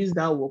want to use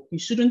that work, you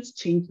shouldn't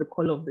change the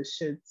color of the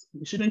shirt.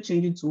 You shouldn't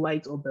change it to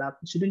white or black.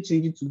 You shouldn't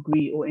change it to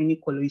gray or any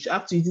color. You should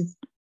have to use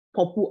it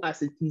purple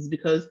as it is,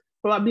 because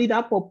probably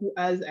that purple,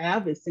 as I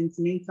have a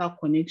sentimental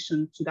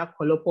connection to that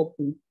color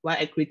purple while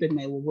I created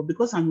my work. But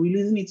because I'm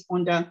releasing it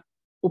under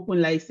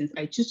open license,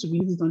 I choose to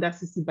release it under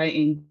CC BY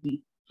ND.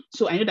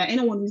 So I know that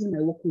anyone using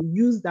my work will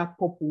use that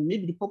purple.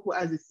 Maybe the purple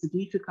has a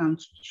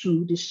significance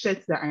to the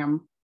shirt that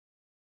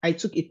I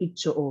took a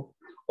picture of,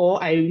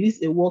 or I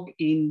release a work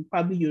in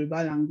probably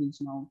Yoruba language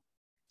now.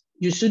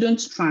 You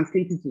shouldn't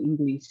translate it to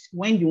English.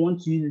 When you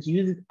want to use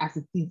it as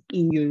it is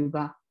in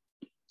Yoruba.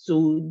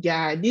 So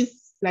yeah,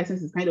 this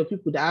license is kind of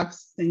people that have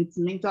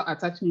sentimental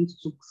attachment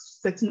to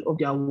certain of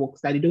their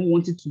works, that they don't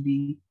want it to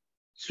be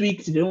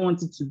tweaked, they don't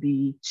want it to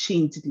be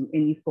changed in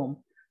any form.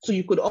 So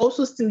you could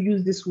also still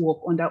use this work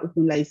under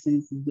open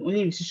licenses. The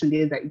only restriction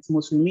there is that it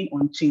must remain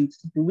unchanged.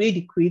 The way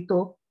the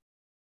creator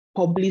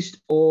published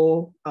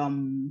or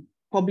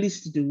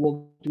published the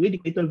work, the way the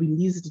creator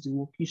released the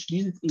work, you should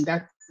use it in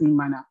that same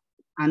manner,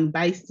 and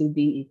BY still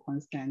being a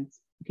constant.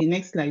 Okay,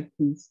 next slide,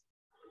 please.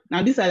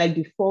 Now, these are like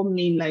the 4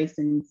 main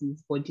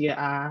licenses, but there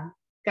are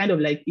kind of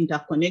like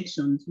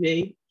interconnections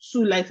where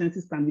 2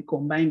 licenses can be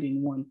combined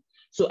in one.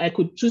 So I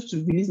could choose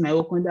to release my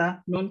work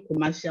under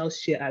non-commercial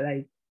share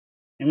alike.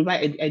 Remember,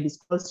 I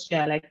discussed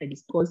share alike, I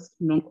discussed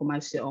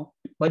non-commercial,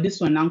 but this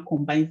one now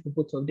combines the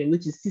both of them,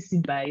 which is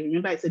CC BY.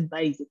 Remember, I said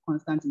BY is a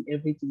constant in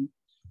everything.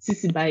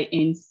 CC by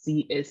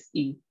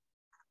NCSA.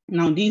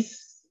 Now,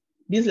 this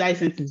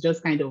license is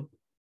just kind of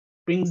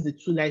brings the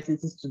two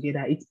licenses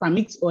together. It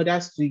permits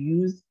others to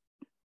use,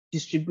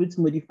 distribute,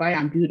 modify,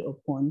 and build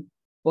upon,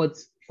 but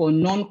for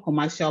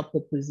non-commercial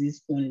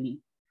purposes only.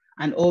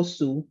 And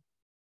also,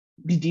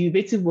 the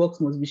derivative works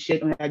must be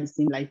shared under the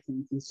same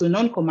licenses. So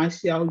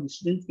non-commercial, you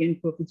shouldn't gain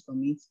profit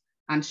from it,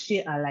 and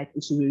share alike,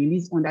 it should be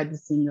released under the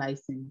same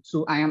license.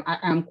 So I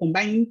am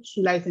combining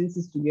two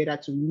licenses together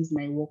to release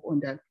my work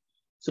under.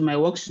 So my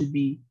work should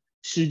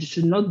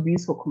not be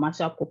used for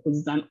commercial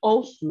purposes, and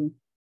also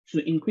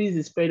to increase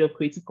the spread of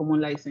Creative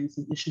Commons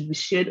licenses, it should be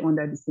shared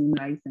under the same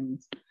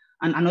license.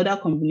 And another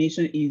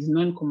combination is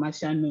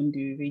non-commercial,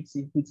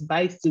 non-derivative, with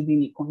by still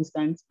being a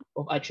constant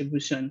of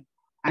attribution.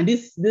 And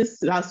this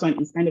last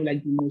one is kind of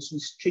like the most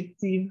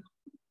restrictive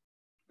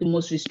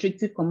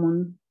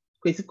common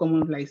Creative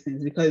Commons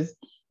license, because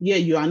here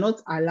you are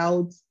not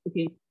allowed,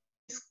 okay,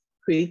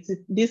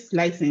 this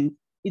license,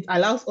 it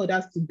allows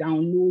others to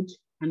download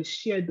and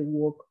share the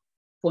work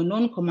for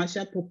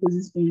non-commercial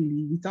purposes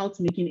only without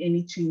making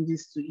any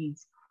changes to it.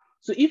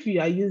 So if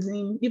I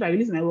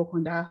release my work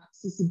under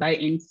CC by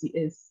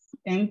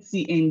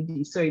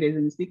NCND, sorry, there's a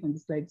mistake on the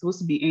slide, it's supposed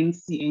to be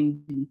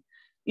NCND.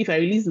 If I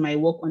release my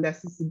work under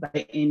CC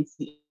by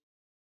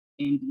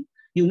NCND,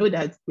 you know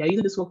that you're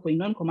using this work for a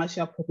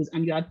non-commercial purpose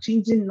and you are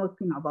changing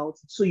nothing about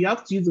it. So you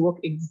have to use the work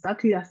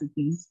exactly as it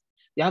is.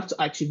 You have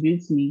to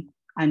attribute me,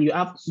 and you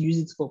have to use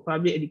it for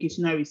probably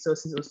educational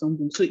resources or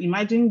something. So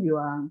imagine you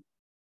are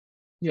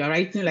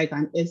writing like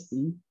an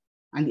essay,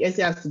 and the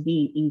essay has to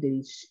be in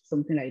English,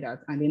 something like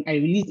that. And then I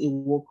release a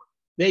work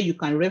where you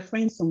can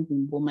reference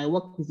something, but my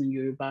work is in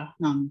Yoruba.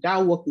 Now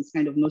that work is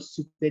kind of not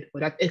suited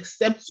for that,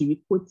 except you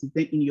quote it.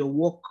 Then in your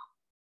work,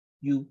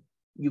 you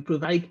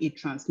provide a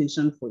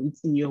translation for it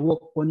in your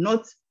work, but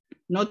not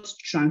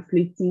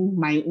translating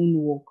my own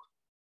work.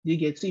 You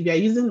get? So if you are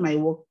using my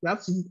work, you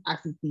have to use it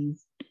as it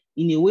is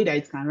in a way that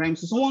it can rhyme.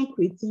 So someone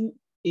creating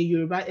a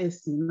Yoruba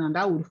essay, and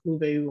that would flow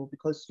very well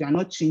because you are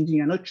not changing,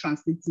 you're not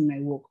translating my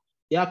work.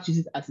 You have to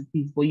use it as it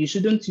is, but you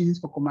shouldn't use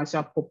it for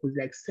commercial purpose,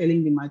 like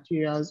selling the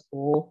materials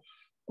or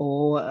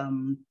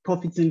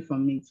profiting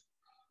from it.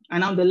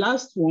 And now the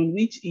last one,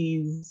 which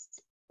is,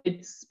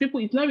 it's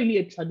not really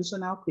a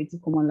traditional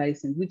Creative Commons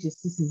license, which is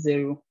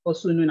CC0,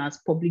 also known as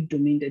public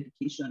domain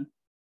dedication.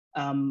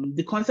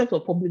 The concept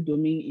of public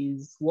domain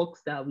is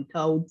works that are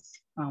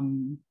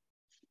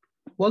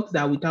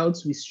without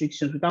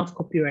restrictions, without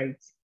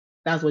copyright.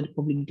 That's what the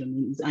public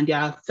domain is. And there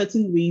are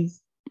certain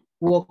ways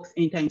works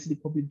enter into the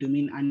public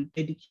domain, and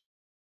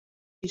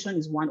education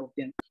is one of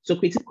them. So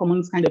Creative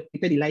Commons kind of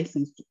created a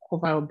license to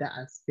cover up that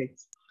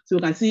aspect. So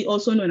we can see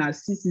also known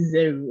as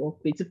CC0 or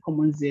Creative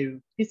Commons 0.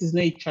 This is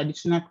not a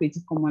traditional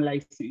Creative Commons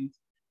license.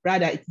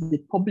 Rather, it is a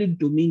public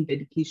domain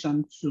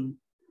dedication tool.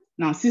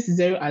 Now,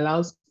 CC0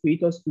 allows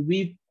creators to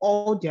waive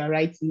all their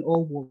rights in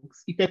all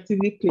works,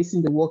 effectively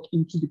placing the work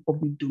into the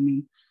public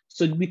domain.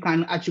 So we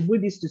can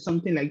attribute this to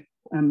something like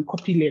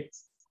copyleft,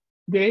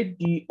 where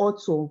the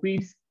author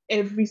waives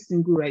every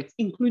single right,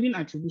 including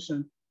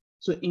attribution.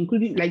 So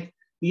including, like,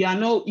 you are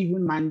not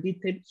even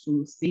mandated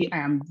to say I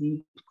am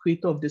the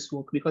creator of this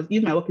work, because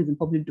if my work is in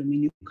public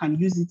domain, you can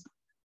use it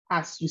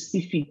as you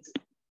see fit.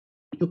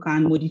 You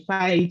can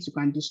modify it, you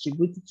can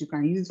distribute it, you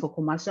can use it for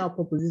commercial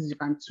purposes, you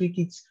can tweak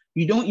it.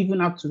 You don't even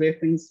have to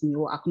reference me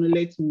or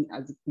acknowledge me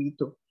as a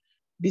creator.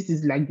 This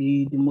is like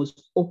the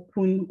most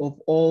open of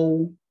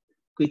all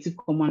Creative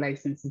Commons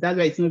licenses. That's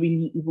why it's not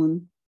really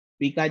even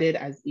regarded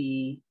as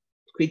a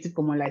Creative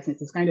Commons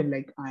license. It's kind of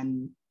like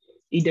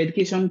a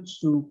dedication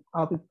to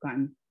how people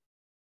can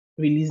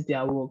release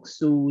their work.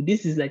 So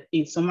this is like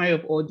a summary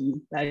of all the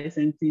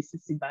licenses: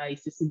 CC by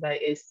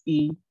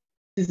SE,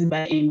 CC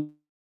by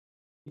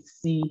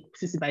NC,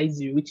 CC by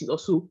 0, which is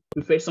also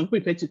some people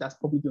refer to it as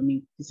public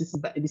domain. The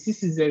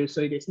CC0,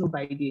 sorry, there's no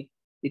by there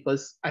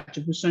because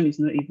attribution is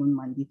not even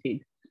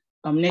mandated.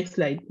 Next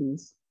slide,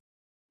 please.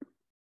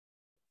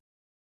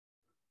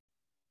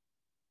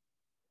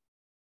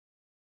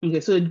 Okay,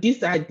 so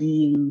these are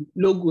the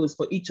logos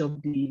for each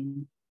of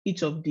the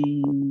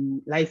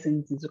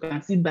licenses. You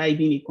can see by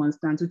being a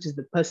constant, which is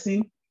the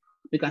person.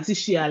 You can see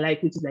share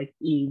alike, which is like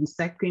a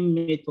recycling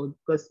method,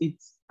 because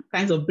it's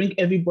kind of bring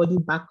everybody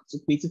back to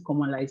Creative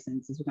Commons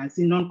licenses. You can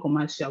see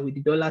non-commercial with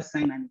the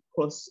 $sign and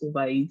cross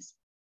over it.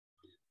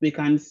 We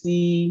can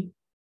see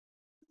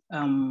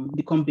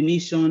the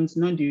combinations,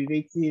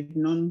 non-derivative,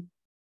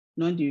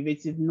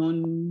 non-derivative,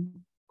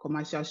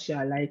 non-commercial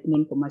share alike,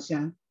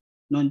 non-commercial,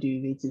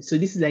 non-derivative. So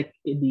this is like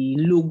the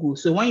logo.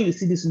 So when you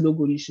see this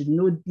logo, you should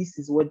know this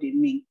is what they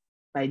mean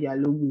by their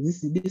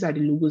logos. These are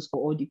the logos for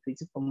all the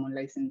Creative Commons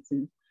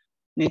licenses.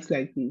 Next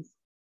slide, please.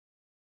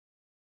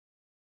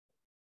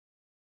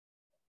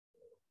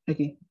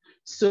 Okay,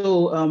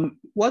 so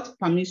what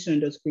permission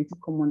does Creative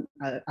Commons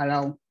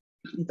allow?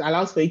 It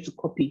allows for you to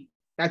copy.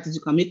 That is,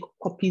 you can make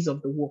copies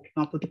of the work. You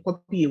can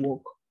photocopy a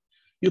work.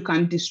 You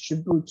can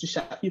distribute,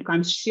 you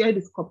can share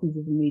these copies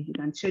you've made. You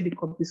can share the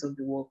copies of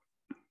the work.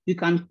 You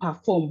can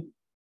perform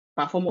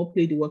or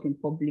play the work in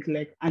public.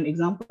 Like an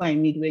example I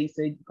made where you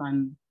said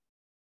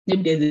you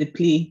Maybe there's a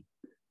play,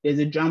 there's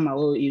a drama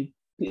or a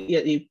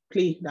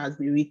play that has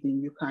been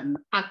written, you can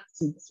act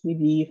it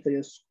maybe for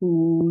your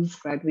school's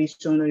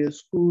graduation or your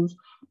school's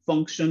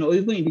function, or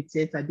even in the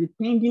theater,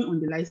 depending on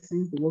the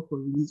license the work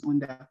was released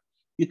under.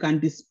 You can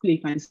display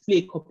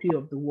a copy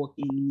of the work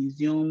in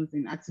museums,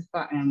 in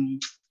artifact, in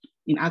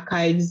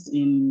archives,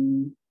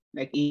 in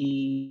like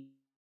a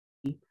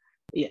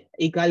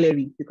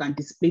gallery. You can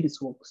display these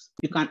works.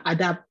 You can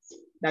adapt,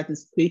 that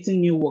is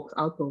creating new works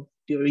out of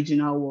the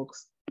original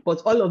works.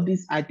 But all of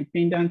these are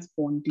dependent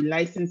on the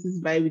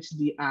licenses by which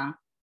they are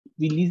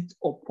released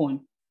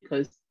upon,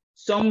 because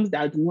some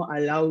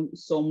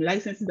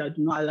licenses that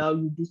do not allow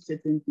you to do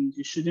certain things,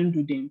 you shouldn't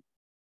do them,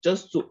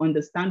 just to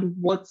understand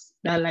what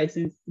that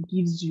license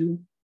gives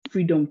you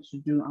freedom to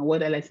do and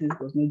what that license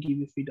does not give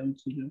you freedom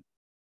to do.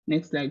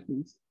 Next slide,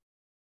 please.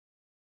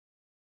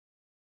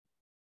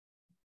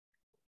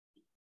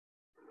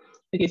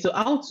 Okay, so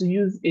how to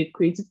use a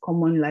Creative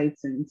Commons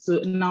license. So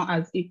now,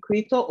 as a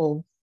creator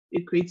of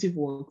a creative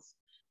works,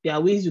 there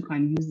are ways you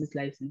can use this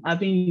license.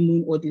 Having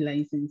known all the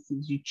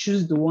licenses, you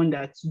choose the one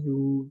that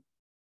you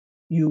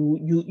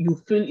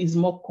feel is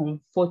more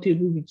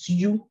comfortable with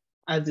you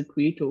as a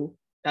creator,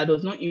 that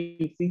does not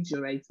infringe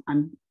your rights,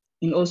 and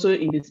also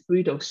in the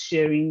spirit of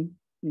sharing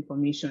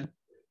information.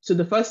 So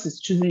the first is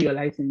choosing your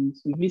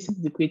license. You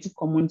visit the Creative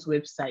Commons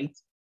website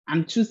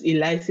and choose a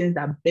license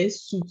that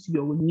best suits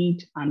your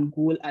need and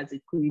goal as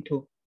a creator.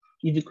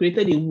 If you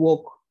created a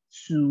work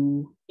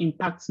to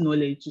impact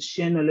knowledge, to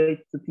share knowledge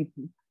to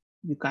people,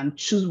 you can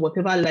choose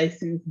whatever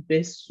license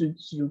best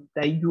suits you,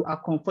 that you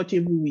are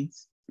comfortable with.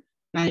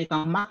 Now you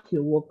can mark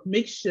your work.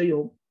 Make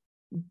sure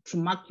to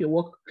mark your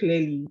work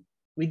clearly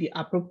with the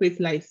appropriate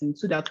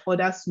license so that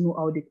others know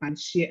how they can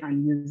share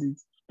and use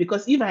it.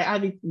 Because if I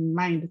have it in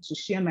mind to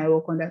share my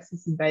work under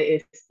CC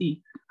by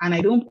SE and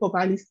I don't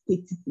properly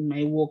state it in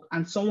my work,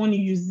 and someone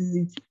uses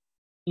it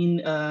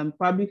in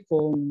probably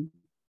for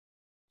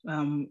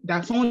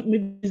that someone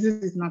maybe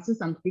uses it now,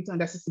 since I'm creating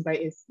under CC by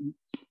SE,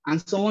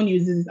 and someone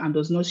uses it and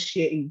does not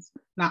share it,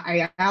 now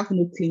I have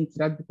no claim to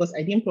that because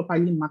I didn't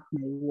properly mark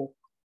my work.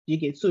 You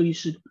get? So you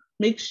should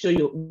make sure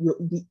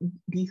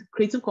the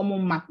Creative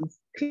Commons mark is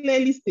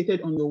clearly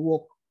stated on your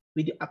work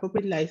with the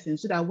appropriate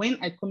license, so that when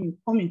I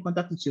come in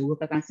contact with your work,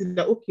 I can see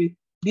that, okay,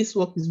 this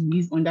work is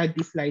released under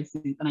this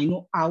license and I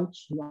know how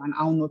to and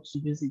how not to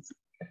use it.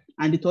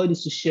 And the third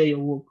is to share your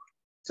work.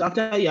 So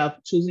after you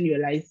have chosen your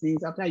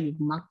license, after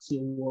you've marked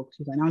your work,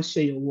 you can now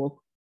share your work,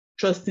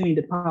 trusting in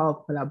the power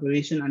of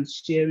collaboration and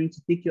sharing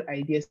to take your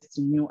ideas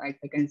to new. Like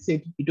I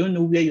said, you don't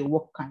know where your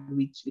work can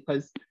reach,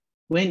 because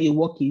when a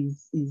work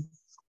is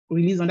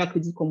released under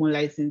Creative Commons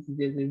license,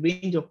 there's a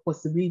range of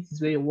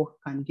possibilities where your work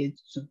can get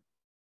to.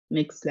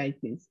 Next slide,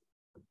 please.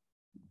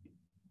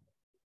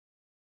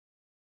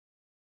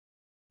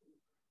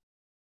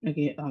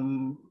 Okay,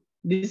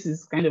 this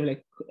is kind of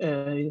like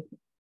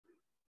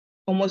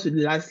almost with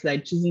the last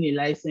slide, choosing a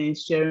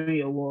license, sharing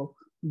your work,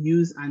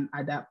 use and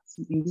adapt.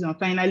 And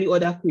finally,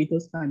 other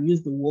creators can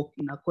use the work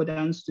in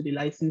accordance to the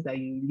license that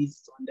you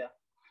released under.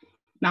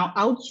 Now,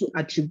 how to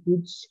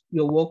attribute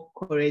your work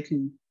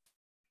correctly.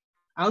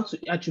 How to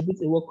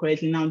attribute a work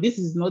correctly. Now, this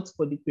is not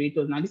for the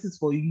creators. Now, this is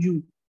for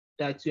you,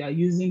 that you are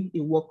using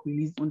a work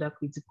released under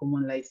Creative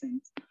Commons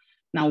license.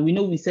 Now,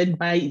 we said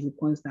by is a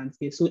constant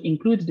here. So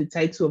include the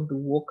title of the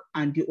work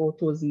and the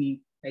author's name.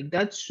 Like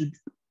that's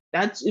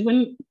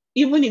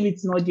even if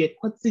it's not there,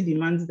 courtesy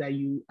demands that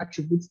you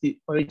attribute the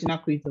original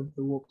creator of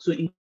the work. So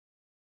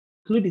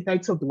include the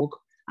title of the work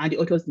and the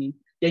author's name.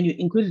 Then you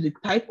include the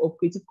type of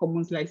Creative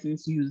Commons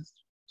license used,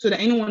 so that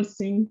anyone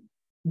seeing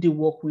the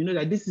work, we know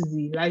that this is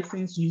the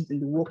license used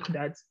in the work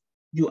that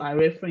you are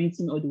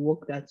referencing or the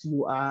work that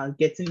you are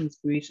getting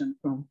inspiration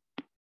from.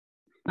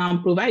 Now,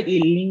 provide a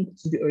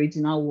link to the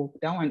original work.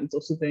 That one is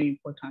also very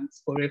important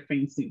for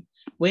referencing.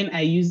 When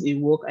I use a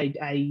work,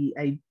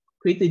 I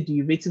create a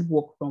derivative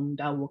work from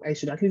that work, I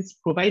should at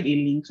least provide a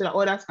link so that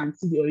others can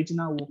see the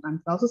original work and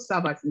also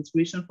serve as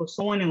inspiration for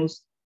someone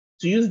else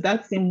to use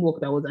that same work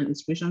that was an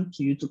inspiration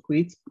to you to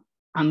create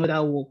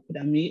another work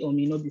that may or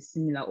may not be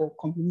similar or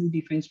completely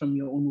different from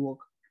your own work.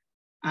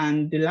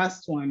 And the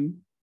last one,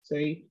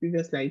 sorry,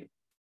 previous slide.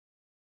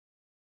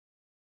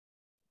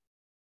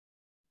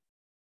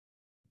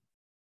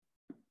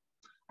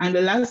 And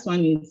the last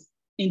one is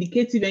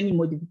indicate if any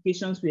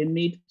modifications were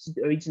made to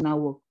the original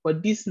work.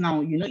 But this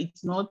now,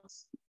 it's not,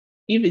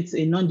 if it's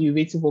a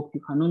non-derivative work,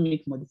 you cannot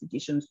make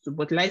modifications to,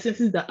 but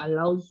licenses that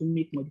allows you to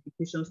make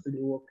modifications to the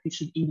work, you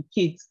should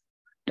indicate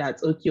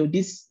that, okay,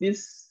 this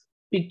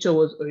picture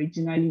was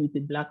originally with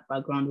a black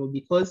background, or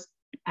because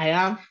I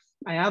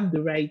have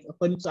the right,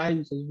 according to how it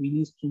was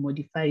released, to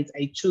modify it,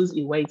 I chose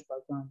a white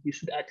background. You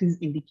should at least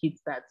indicate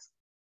that.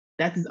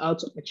 That is how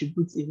to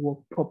attribute a work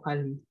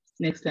properly.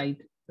 Next slide,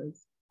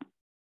 please.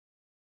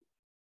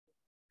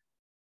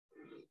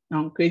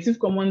 Now, Creative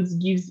Commons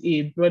gives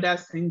a broader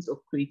sense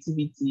of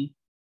creativity.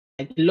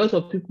 Like a lot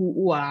of people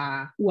who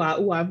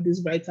have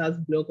this writer's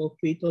blog or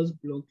creator's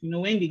blog,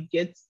 when they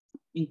get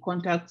in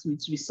contact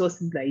with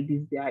resources like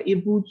this, they are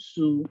able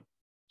to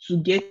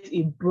get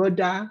a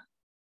broader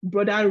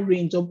broader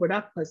range or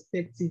broader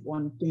perspective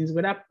on things,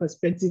 broader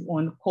perspective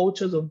on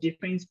cultures of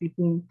different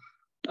people,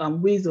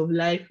 ways of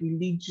life,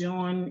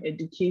 religion,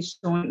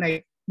 education,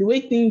 like the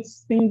way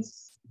things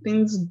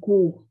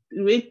go,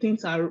 the way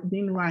things are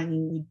being run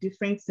in a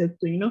different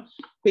sector. You know,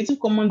 Creative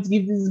Commons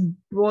gives this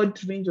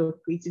broad range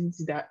of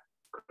creativity that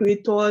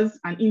creators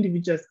and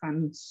individuals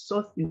can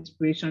source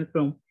inspiration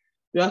from.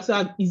 We also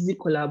have easy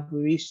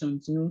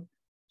collaborations, you know,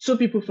 so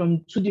people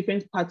from two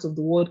different parts of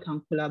the world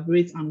can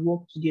collaborate and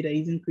work together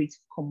using Creative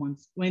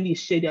Commons. When they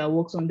share their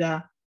works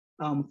under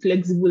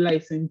flexible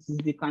licenses,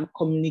 they can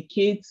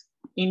communicate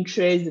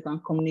interests, they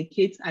can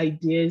communicate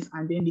ideas,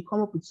 and then they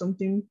come up with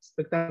something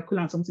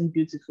spectacular and something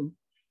beautiful.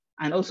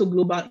 And also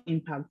global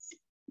impact.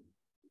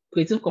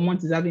 Creative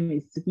Commons is having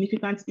a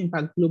significant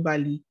impact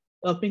globally,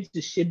 helping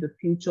to shape the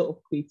future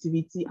of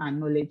creativity and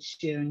knowledge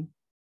sharing.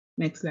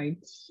 Next slide.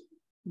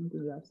 The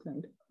last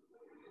slide.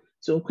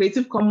 So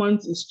Creative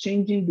Commons is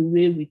changing the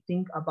way we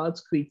think about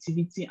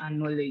creativity and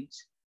knowledge,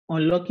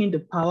 unlocking the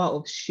power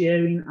of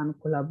sharing and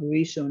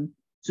collaboration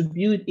to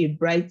build a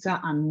brighter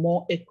and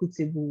more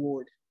equitable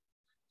world.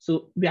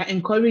 So we are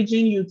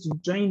encouraging you to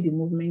join the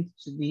movement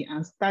today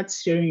and start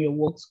sharing your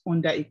works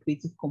under a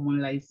Creative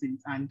Commons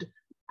license. And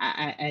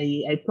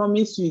I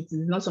promise you, it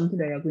is not something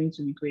that you're going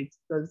to regret,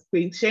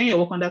 because sharing your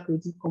work under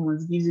Creative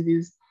Commons gives you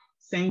this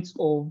sense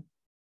of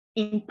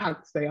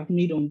impact that you have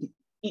made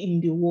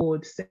in the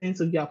world, sense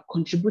of you have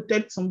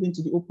contributed something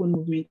to the open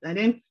movement. And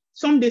then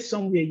someday,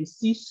 somewhere, you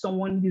see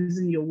someone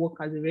using your work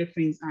as a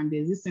reference, and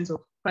there's this sense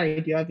of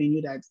pride you have in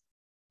you that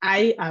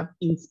I have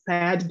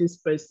inspired this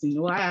person,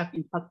 or I have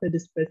impacted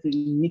this person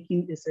in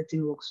making a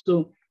certain work.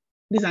 So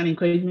this is an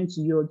encouragement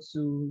to you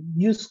to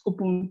use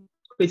open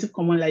Creative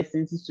Commons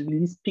licenses to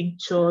release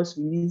pictures,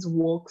 release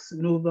works,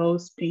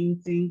 novels,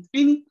 paintings,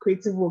 any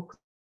creative work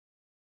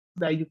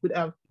that you could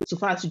have, so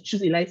far as to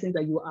choose a license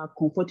that you are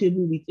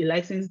comfortable with, a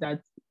license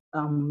that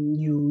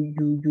you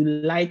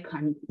like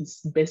and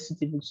is best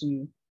suitable to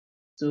you.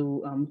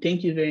 So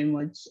thank you very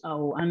much.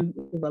 I'll hand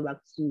over back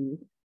to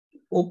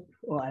Hope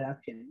or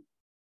Alafia.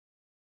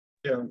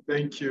 Yeah,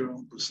 thank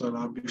you,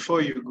 Busola.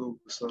 Before you go,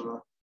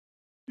 Busola,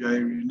 you are a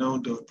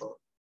renowned author.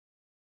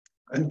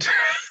 And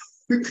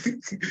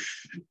you've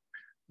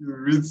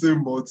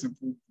written multiple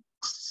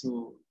books.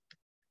 So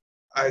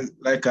I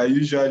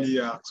usually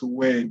ask,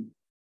 when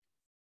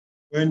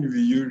will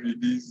you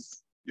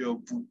release your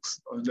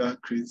books under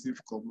Creative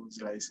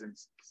Commons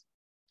licenses?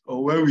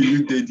 Or when will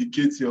you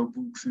dedicate your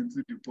books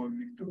into the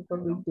public domain?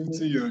 I'm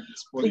putting you on the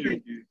spot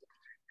again.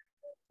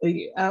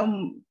 Okay.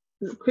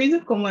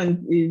 Creative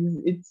Commons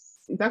it's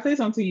actually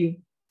something you've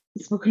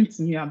spoken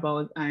to me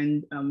about,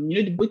 and you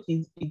know, the book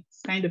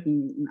it's kind of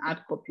in hard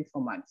copy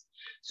format.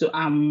 So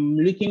I'm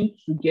looking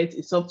to get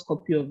a soft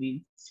copy of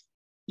it,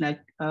 like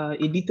a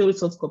detailed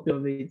soft copy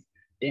of it.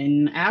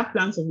 Then I have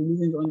plans of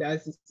releasing it under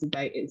CC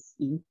by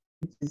SE,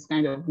 which is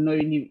kind of not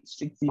really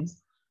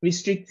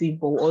restrictive,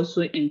 but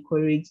also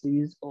encourage the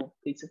use of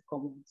Creative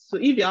Commons. So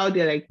if you're out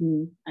there like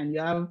me and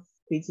you have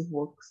creative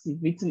works,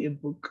 you've written a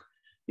book,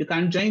 you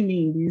can join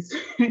me in this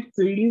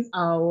to release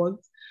our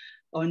works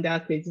under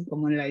Creative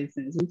Commons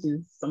license, which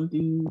is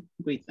something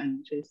great and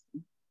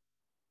interesting.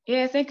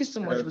 Yeah, thank you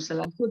so much,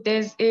 Busola. So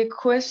there's a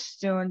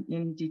question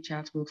in the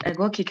chat box. I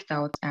got kicked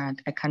out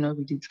and I cannot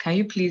read it. Can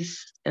you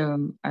please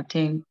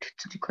attend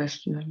to the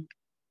question?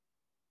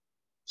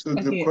 So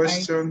the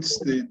question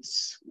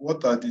states,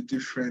 what are the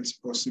different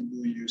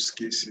possible use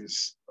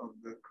cases of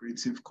the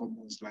Creative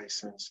Commons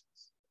license?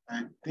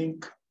 I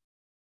think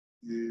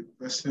the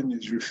person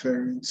is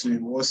referring to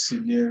in what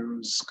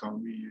scenarios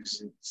can we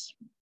use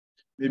it?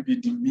 Maybe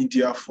the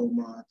media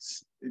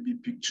formats, maybe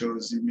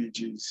pictures,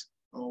 images,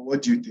 or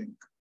what do you think?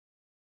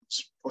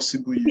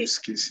 Possible use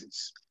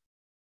cases.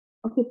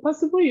 Okay,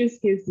 possible use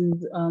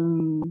cases.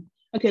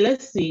 Okay,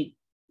 let's see.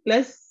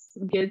 Let's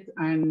get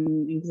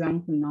an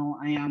example now.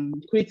 I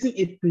am creating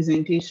a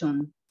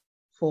presentation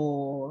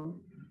for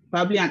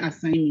probably an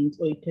assignment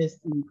or a test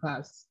in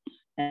class.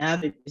 I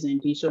have a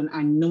presentation,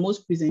 and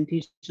most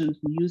presentations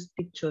we use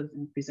pictures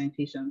in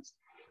presentations.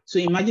 So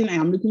imagine I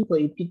am looking for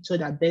a picture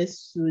that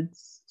best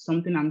suits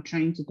something I'm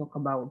trying to talk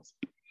about.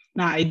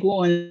 Now I go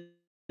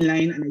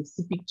online and I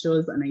see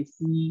pictures and I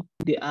see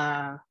they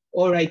are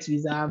all rights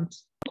reserved,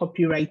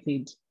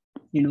 copyrighted.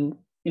 You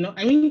know.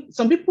 I mean,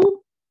 some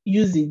people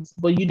use it,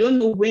 but you don't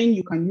know when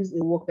you can use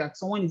a work that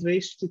someone is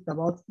very strict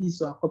about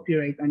is or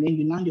copyright, and then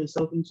you land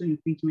yourself into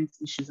infringement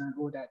issues and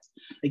all that.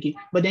 Okay,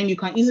 but then you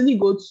can easily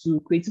go to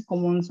Creative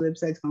Commons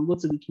website, you can go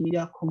to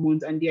Wikimedia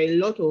Commons, and there are a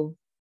lot of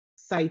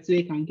sites where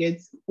you can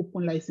get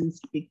open license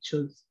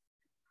pictures.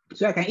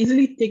 So I can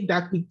easily take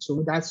that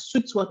picture that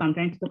suits what I'm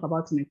trying to talk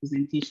about in my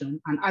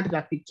presentation and add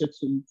that picture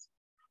to it.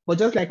 But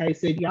just like I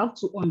said, you have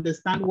to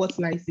understand what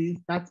license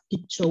that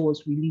picture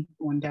was released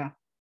under.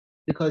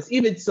 Because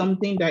if it's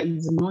something that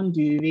is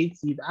non-derivative,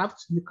 you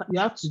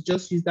have to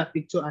just use that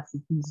picture as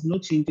it is, no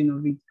changing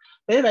of it.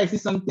 But if I see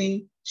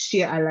something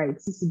share alike,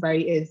 CC by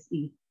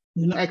SE,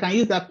 I can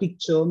use that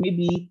picture.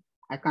 Maybe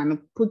I can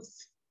put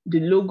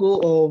the logo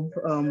of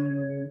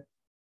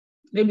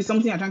maybe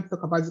something you're trying to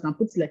talk about, you can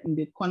put it like in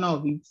the corner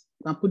of it, you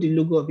can put the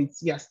logo of it.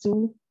 You're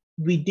still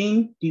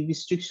within the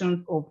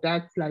restrictions of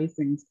that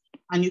license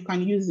and you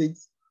can use it.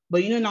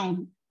 But now,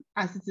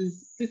 as it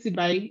is CC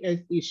by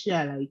SA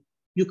share, like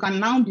you can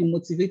now be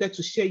motivated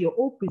to share your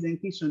whole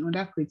presentation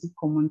under Creative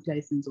Commons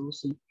license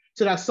also.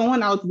 So that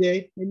someone out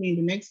there, maybe in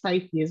the next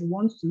 5 years,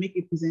 wants to make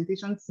a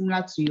presentation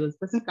similar to yours, the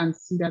person can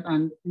see that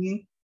and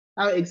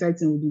how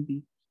exciting would it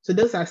be? So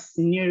those are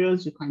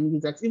scenarios you can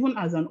use that. Even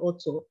as an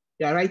author,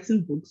 you are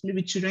writing books,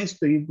 maybe children's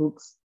story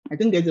books. I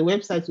think there's a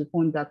website we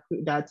found that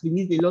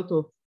releases a lot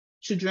of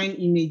children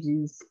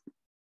images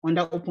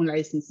under open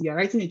license. You're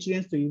writing a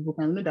children's story book,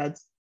 and I know that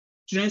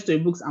children's story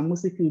books are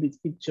mostly filled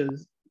with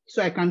pictures.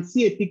 So I can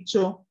see a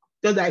picture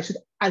that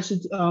I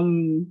should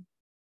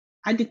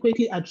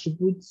adequately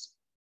attribute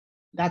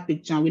that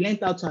picture. And we learned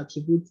how to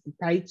attribute the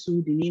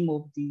title, the name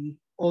of the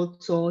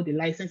author, the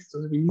license it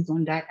was released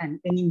under,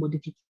 and any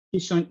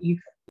modification if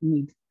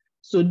need.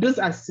 So those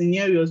are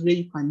scenarios where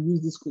you can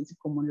use this Creative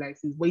Commons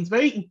license. But it's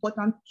very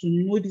important to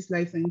know these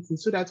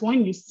licenses so that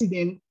when you see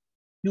them,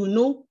 you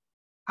know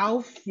how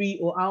free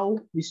or how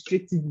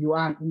restrictive you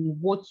are in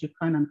what you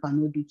can and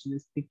cannot do to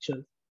these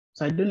pictures.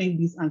 So I don't know if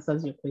this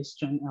answers your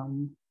question,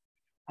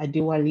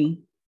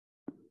 Adewale.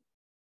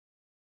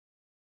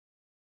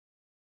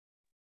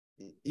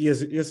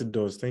 Yes, it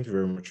does. Thank you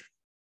very much.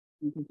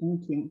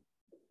 Thank you.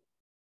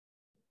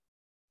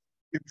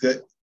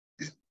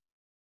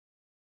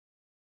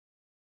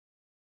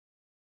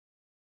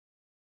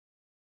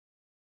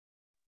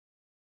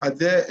 Are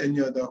there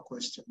any other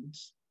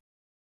questions?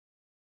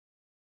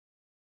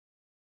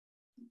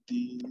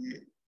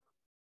 If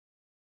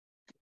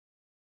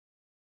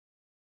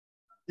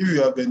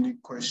you have any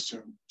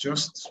question,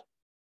 just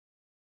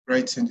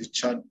write in the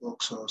chat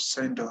box or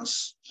send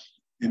us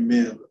a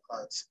mail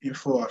at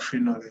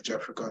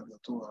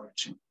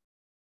info@freeknowledgeafrica.org.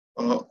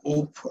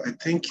 Hope, I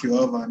think you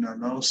have an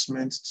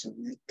announcement to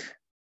make,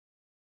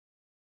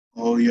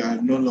 or you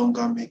are no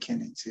longer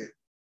making it here.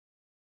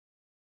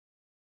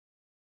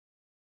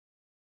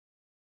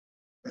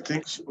 I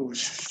think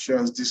she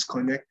has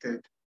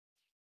disconnected,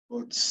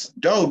 but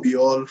that will be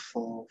all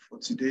for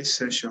today's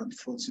session,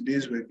 for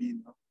today's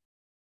webinar.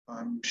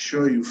 I'm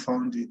sure you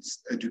found it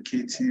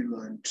educative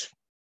and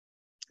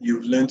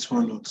you've learned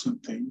one or two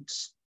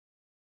things.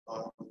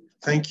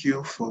 Thank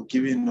you for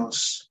giving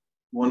us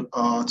 1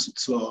 hour to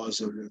 2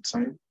 hours of your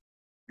time.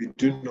 We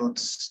do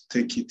not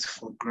take it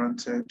for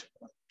granted.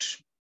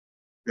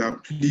 We are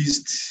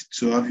pleased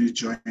to have you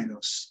join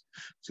us.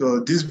 So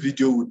this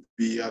video would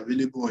be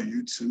available on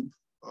YouTube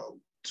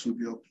to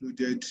be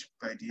uploaded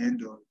by the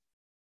end of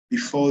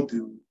before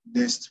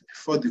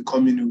the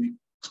coming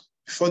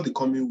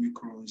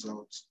week runs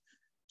out.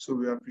 So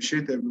we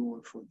appreciate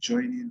everyone for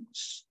joining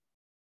us.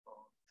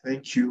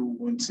 Thank you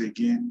once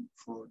again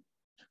for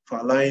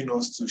allowing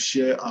us to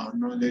share our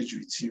knowledge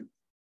with you,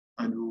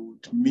 and we will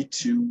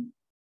meet you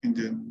in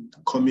the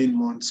coming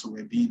months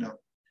webinar.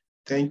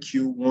 Thank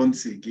you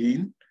once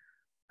again,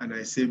 and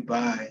I say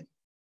bye.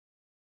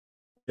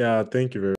 Yeah, thank you very much.